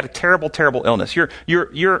 You've got a terrible, terrible illness.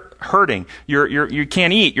 You're hurting. You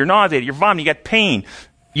can't eat. You're nauseated. You're vomiting. You got pain.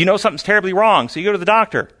 You know something's terribly wrong. So you go to the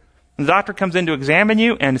doctor. And the doctor comes in to examine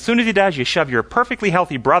you, and as soon as he does, you shove your perfectly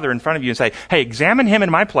healthy brother in front of you and say, "Hey, examine him in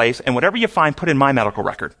my place, and whatever you find, put in my medical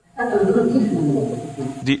record."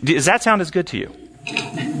 Does that sound as good to you?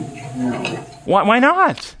 Why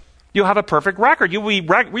not? You'll have a perfect record. You'll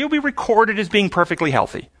be recorded as being perfectly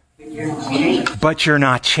healthy. But you're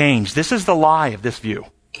not changed. This is the lie of this view.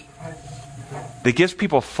 That gives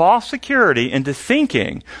people false security into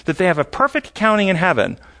thinking that they have a perfect accounting in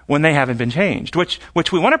heaven when they haven't been changed. Which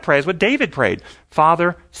we want to pray is what David prayed.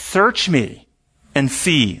 Father, search me and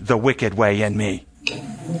see the wicked way in me.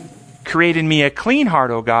 Create in me a clean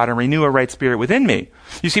heart, O God, and renew a right spirit within me.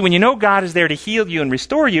 You see, when you know God is there to heal you and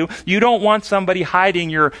restore you, you don't want somebody hiding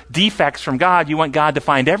your defects from God. You want God to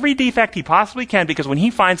find every defect He possibly can, because when He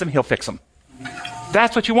finds them, He'll fix them.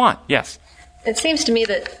 That's what you want. Yes? It seems to me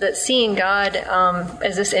that seeing God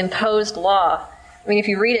as this imposed law, I mean, if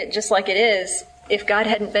you read it just like it is, if God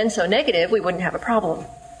hadn't been so negative, we wouldn't have a problem.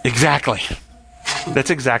 Exactly. That's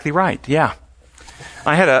exactly right. Yeah.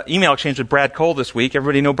 I had an email exchange with Brad Cole this week.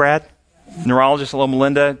 Everybody know Brad? Neurologist, hello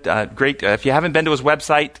Melinda. Great. If you haven't been to his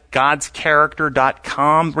website,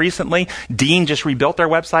 godscharacter.com recently, Dean just rebuilt their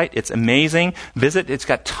website. It's amazing. Visit. It's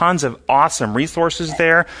got tons of awesome resources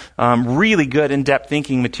there. Really good in-depth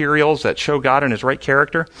thinking materials that show God and His right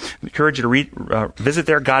character. I encourage you to visit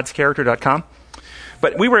there, godscharacter.com.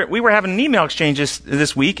 But we were having an email exchange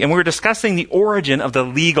this week, and we were discussing the origin of the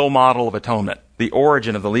legal model of atonement. The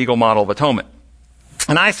origin of the legal model of atonement.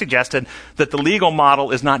 And I suggested that the legal model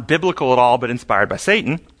is not biblical at all, but inspired by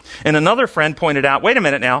Satan. And another friend pointed out, wait a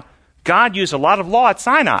minute now, God used a lot of law at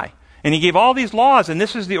Sinai. And He gave all these laws, and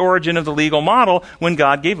this is the origin of the legal model when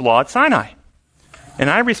God gave law at Sinai. And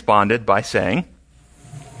I responded by saying,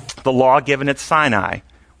 the law given at Sinai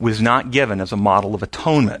was not given as a model of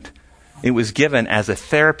atonement. It was given as a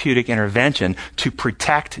therapeutic intervention to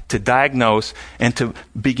protect, to diagnose, and to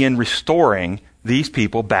begin restoring these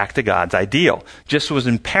people back to God's ideal. Just as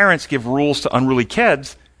when parents give rules to unruly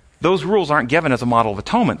kids, those rules aren't given as a model of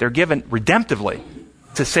atonement. They're given redemptively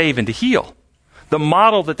to save and to heal. The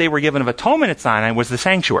model that they were given of atonement at Sinai was the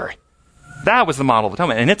sanctuary. That was the model of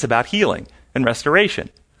atonement, and it's about healing and restoration.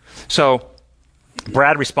 So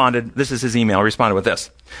Brad responded, this is his email, responded with this.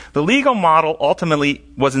 The legal model ultimately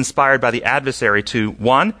was inspired by the adversary to,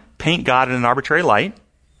 1, paint God in an arbitrary light,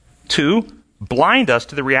 2, blind us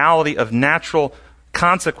to the reality of natural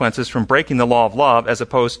consequences from breaking the law of love as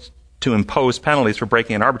opposed to imposed penalties for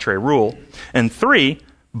breaking an arbitrary rule, and 3,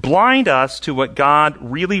 blind us to what God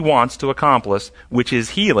really wants to accomplish, which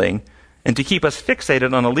is healing, and to keep us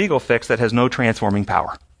fixated on a legal fix that has no transforming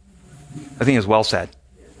power. I think it's well said.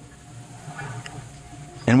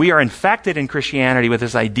 And we are infected in Christianity with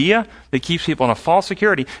this idea that keeps people in a false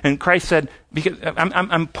security. And Christ said, because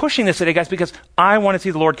I'm pushing this today, guys, because I want to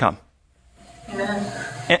see the Lord come.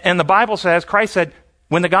 And the Bible says, Christ said,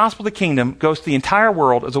 when the gospel of the kingdom goes to the entire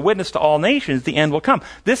world as a witness to all nations, the end will come.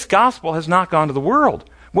 This gospel has not gone to the world.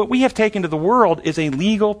 What we have taken to the world is a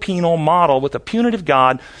legal penal model with a punitive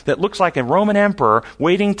God that looks like a Roman emperor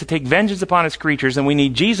waiting to take vengeance upon his creatures, and we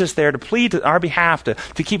need Jesus there to plead to our behalf to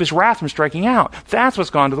keep his wrath from striking out. That's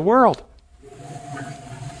what's gone to the world.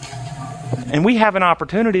 And we have an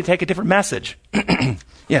opportunity to take a different message.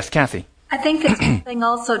 Yes, Kathy. I think this thing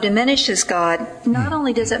also diminishes God. Not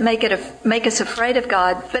only does it make us afraid of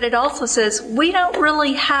God, but it also says we don't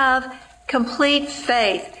really have complete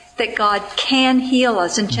faith that God can heal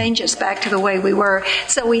us and change us back to the way we were.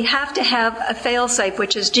 So we have to have a fail-safe,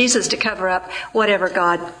 which is Jesus, to cover up whatever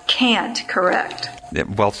God can't correct.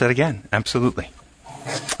 Well said again. Absolutely.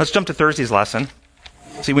 Let's jump to Thursday's lesson.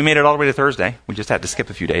 See, we made it all the way to Thursday. We just had to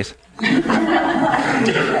skip a few days.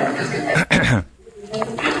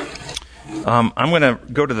 I'm going to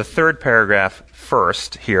go to the third paragraph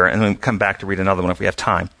first here, and then come back to read another one if we have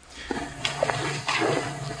time.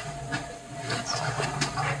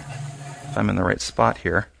 If I'm in the right spot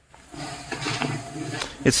here.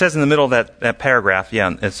 It says in the middle of that paragraph,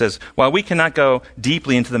 it says, while we cannot go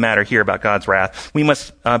deeply into the matter here about God's wrath, we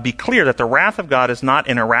must be clear that the wrath of God is not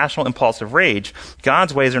an irrational, impulsive rage.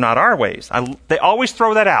 God's ways are not our ways. They always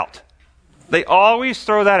throw that out. They always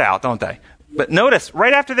throw that out, don't they? But notice,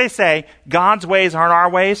 right after they say, God's ways aren't our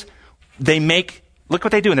ways, look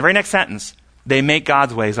what they do in the very next sentence. They make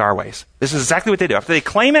God's ways our ways. This is exactly what they do. After they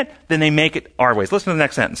claim it, then they make it our ways. Listen to the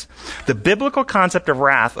next sentence. The biblical concept of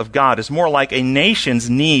wrath of God is more like a nation's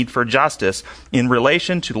need for justice in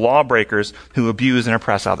relation to lawbreakers who abuse and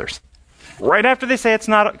oppress others. Right after they say it's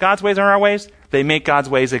not God's ways aren't our ways, they make God's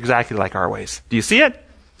ways exactly like our ways. Do you see it?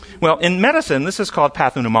 Well, in medicine, this is called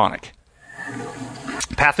pathognomonic.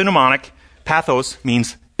 Pathognomonic, pathos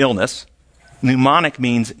means illness. Mnemonic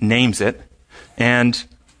means names it. And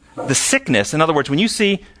the sickness, in other words, when you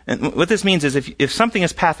see, and what this means is if something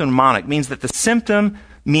is pathognomonic, means that the symptom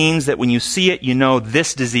means that when you see it, you know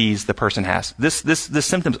this disease the person has. This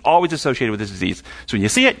symptom is always associated with this disease. So when you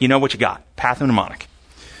see it, you know what you got. Pathognomonic.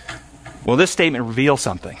 Well, this statement reveals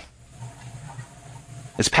something.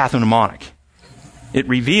 It's pathognomonic. It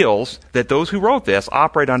reveals that those who wrote this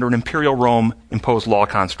operate under an imperial Rome imposed law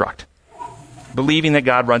construct, believing that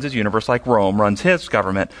God runs his universe like Rome runs his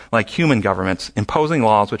government, like human governments, imposing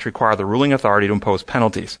laws which require the ruling authority to impose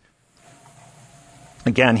penalties.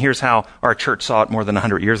 Again, here's how our church saw it more than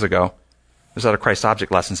 100 years ago. This is out of Christ's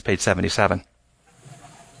Object Lessons, page 77.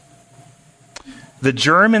 The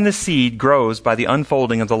germ in the seed grows by the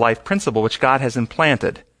unfolding of the life principle which God has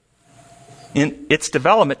implanted. In its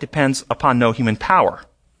development depends upon no human power.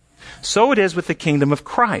 So it is with the kingdom of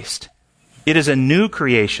Christ. It is a new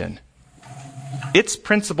creation. Its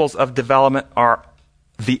principles of development are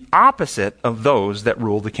the opposite of those that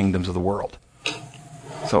rule the kingdoms of the world.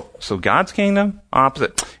 So God's kingdom,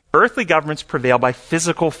 opposite. Earthly governments prevail by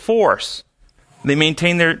physical force. They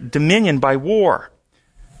maintain their dominion by war.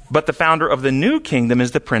 But the founder of the new kingdom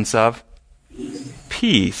is the Prince of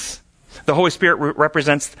Peace. The Holy Spirit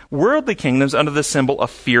represents worldly kingdoms under the symbol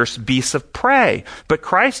of fierce beasts of prey. But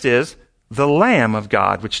Christ is the Lamb of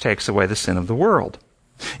God, which takes away the sin of the world.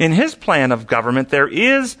 In his plan of government, there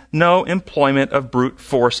is no employment of brute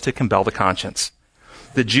force to compel the conscience.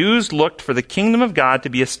 The Jews looked for the kingdom of God to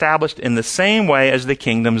be established in the same way as the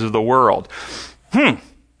kingdoms of the world.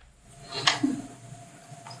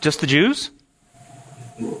 Just the Jews?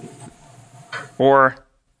 Or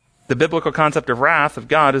the biblical concept of wrath of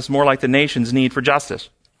God is more like the nation's need for justice?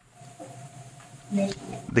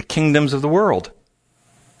 The kingdoms of the world.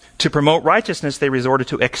 To promote righteousness, they resorted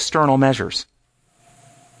to external measures.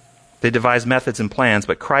 They devised methods and plans,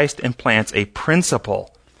 but Christ implants a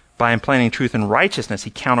principle. By implanting truth and righteousness,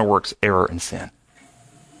 he counterworks error and sin.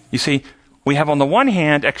 You see, we have on the one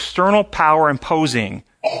hand external power imposing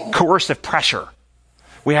coercive pressure.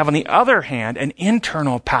 We have on the other hand an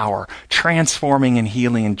internal power transforming and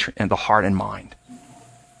healing in the heart and mind.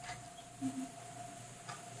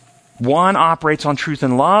 One operates on truth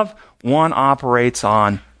and love. One operates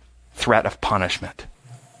on threat of punishment.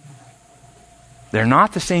 They're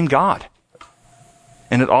not the same God.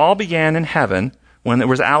 And it all began in heaven when there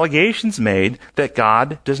was allegations made that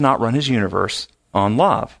God does not run his universe on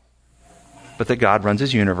love, but that God runs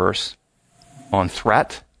his universe on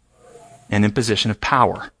threat and imposition of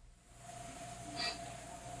power.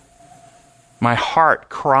 My heart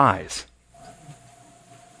cries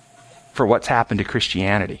for what's happened to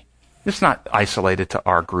Christianity. It's not isolated to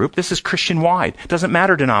our group. This is Christian-wide. It doesn't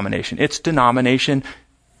matter denomination. It's denomination.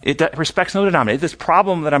 It respects no denomination. This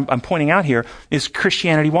problem that I'm pointing out here is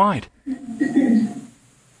Christianity-wide.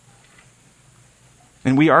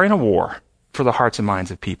 And we are in a war for the hearts and minds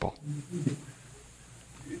of people.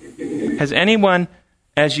 Has anyone,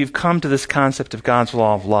 as you've come to this concept of God's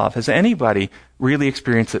law of love, has anybody really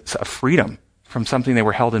experienced a freedom from something they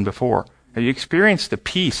were held in before? Have you experienced a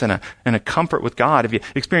peace and a comfort with God? Have you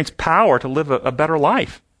experienced power to live a better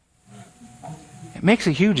life? It makes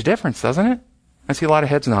a huge difference, doesn't it? I see a lot of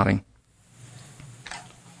heads nodding.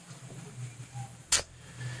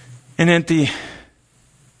 And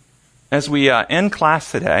as we end class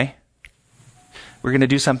today, we're going to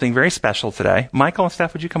do something very special today. Michael and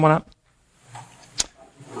Steph, would you come on up?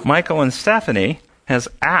 Michael and Stephanie has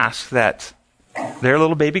asked that their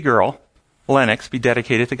little baby girl, Lennox, be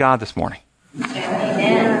dedicated to God this morning.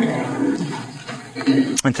 Amen.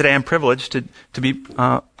 And today I'm privileged to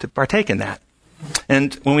partake in that.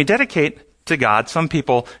 And when we dedicate to God, some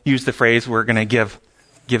people use the phrase, we're going to give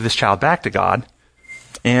this child back to God.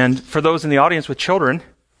 And for those in the audience with children,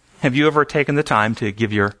 have you ever taken the time to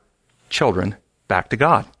give your children back to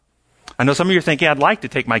God? I know some of you are thinking, I'd like to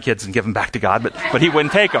take my kids and give them back to God, but he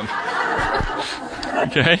wouldn't take them.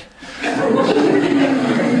 Okay?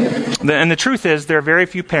 And the truth is, there are very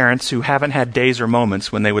few parents who haven't had days or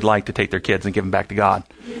moments when they would like to take their kids and give them back to God.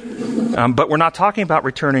 But we're not talking about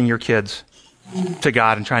returning your kids to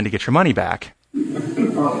God and trying to get your money back.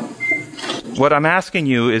 What I'm asking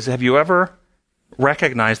you is, have you ever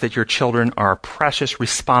recognized that your children are a precious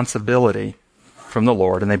responsibility from the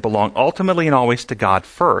Lord, and they belong ultimately and always to God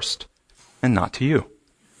first, and not to you?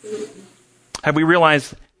 Have we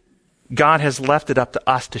realized God has left it up to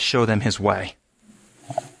us to show them His way?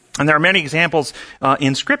 And there are many examples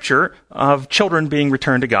in Scripture of children being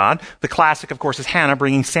returned to God. The classic, of course, is Hannah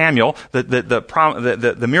bringing Samuel,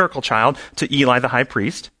 the miracle child, to Eli the high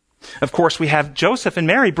priest. Of course, we have Joseph and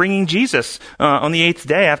Mary bringing Jesus on the 8th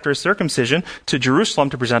day after his circumcision to Jerusalem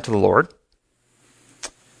to present to the Lord.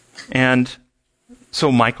 And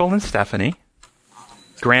so Michael and Stephanie,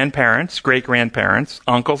 grandparents, great-grandparents,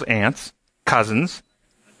 uncles, aunts, cousins,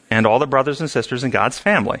 and all the brothers and sisters in God's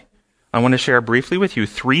family, I want to share briefly with you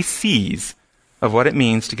 3 C's of what it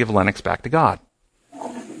means to give Lennox back to God.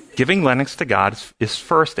 Giving Lennox to God is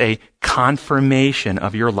first a confirmation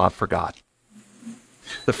of your love for God.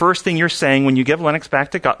 The first thing you're saying when you give Lennox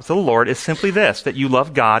back to the Lord is simply this, that you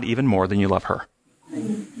love God even more than you love her.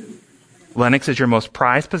 Lennox is your most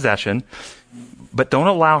prized possession, but don't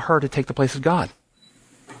allow her to take the place of God.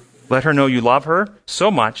 Let her know you love her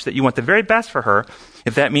so much that you want the very best for her.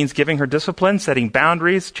 If that means giving her discipline, setting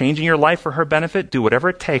boundaries, changing your life for her benefit, do whatever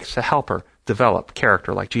it takes to help her develop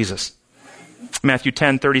character like Jesus. Matthew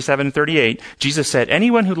 10:37 and 38, Jesus said,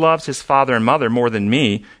 "Anyone who loves his father and mother more than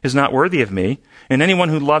me is not worthy of me, and anyone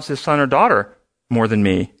who loves his son or daughter more than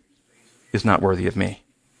me is not worthy of me."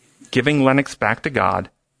 Giving Lennox back to God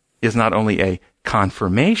is not only a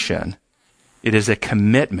confirmation, it is a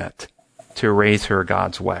commitment to raise her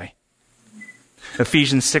God's way.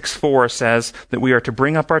 Ephesians 6:4 says that we are to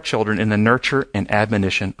bring up our children in the nurture and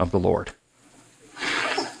admonition of the Lord.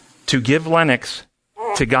 To give Lennox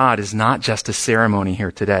to God is not just a ceremony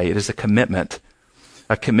here today. It is a commitment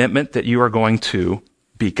that you are going to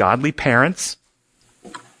be godly parents.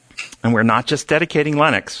 And we're not just dedicating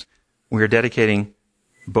Lennox. We are dedicating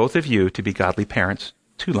both of you to be godly parents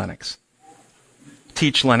to Lennox.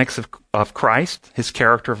 Teach Lennox of Christ, his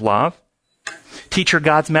character of love. Teach her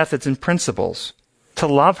God's methods and principles. To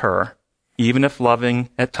love her, even if loving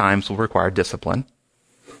at times will require discipline.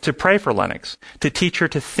 To pray for Lennox. To teach her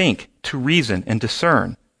to think, to reason, and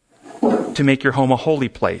discern. To make your home a holy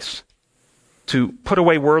place. To put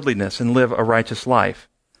away worldliness and live a righteous life.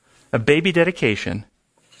 A baby dedication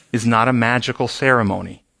is not a magical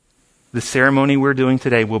ceremony. The ceremony we're doing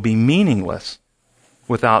today will be meaningless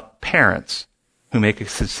without parents who make a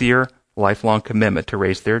sincere, lifelong commitment to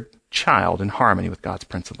raise their child in harmony with God's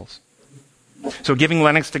principles. So giving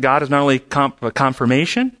Lennox to God is not only a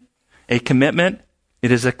confirmation, a commitment,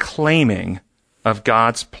 it is a claiming of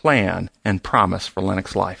God's plan and promise for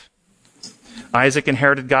Lennox's life. Isaac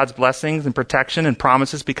inherited God's blessings and protection and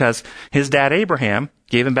promises because his dad Abraham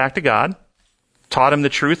gave him back to God, taught him the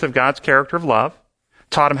truth of God's character of love,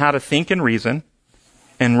 taught him how to think and reason,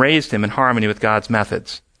 and raised him in harmony with God's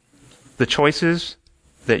methods. The choices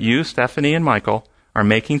that you, Stephanie and Michael, are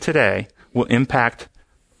making today will impact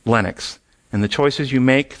Lennox. And the choices you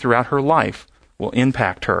make throughout her life will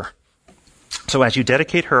impact her. So as you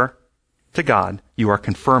dedicate her to God, you are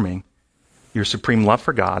confirming your supreme love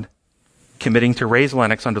for God, committing to raise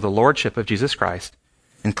Lennox under the lordship of Jesus Christ,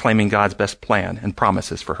 and claiming God's best plan and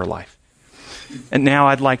promises for her life. And now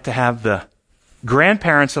I'd like to have the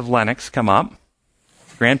grandparents of Lennox come up.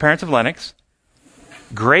 Grandparents of Lennox.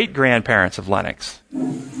 Great-grandparents of Lennox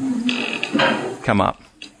come up.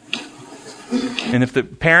 And if the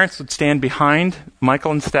parents would stand behind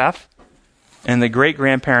Michael and Steph, and the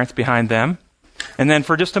great-grandparents behind them, and then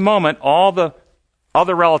for just a moment, all the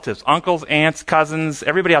other relatives, uncles, aunts, cousins,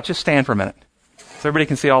 everybody else, just stand for a minute. So everybody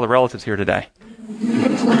can see all the relatives here today.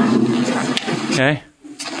 Okay?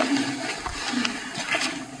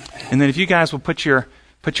 And then if you guys will put your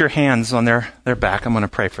hands on their back, I'm going to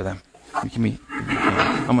pray for them. I'm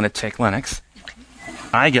going to take Lennox.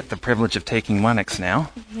 I get the privilege of taking Lennox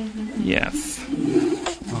now. Yes.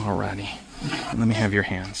 Alrighty. Let me have your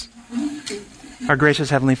hands. Our gracious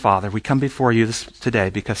Heavenly Father, we come before you today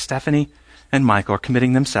because Stephanie and Michael are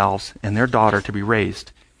committing themselves and their daughter to be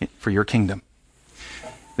raised for your kingdom.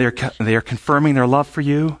 They are confirming their love for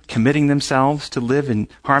you, committing themselves to live in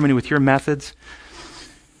harmony with your methods,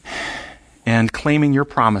 and claiming your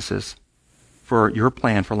promises for your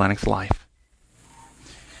plan for Lennox's life.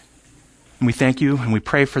 And we thank you and we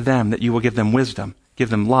pray for them that you will give them wisdom, give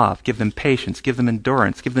them love, give them patience, give them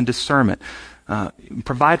endurance, give them discernment.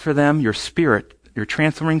 Provide for them your spirit, your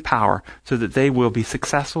transforming power, so that they will be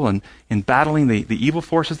successful in battling the evil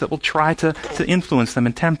forces that will try to influence them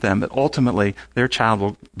and tempt them, but ultimately their child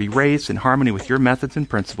will be raised in harmony with your methods and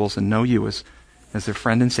principles and know you as their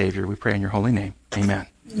friend and Savior. We pray in your holy name. Amen.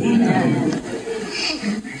 Amen.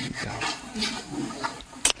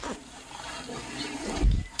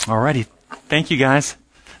 Alrighty. Thank you, guys.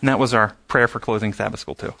 And that was our prayer for closing Sabbath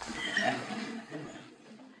School, too.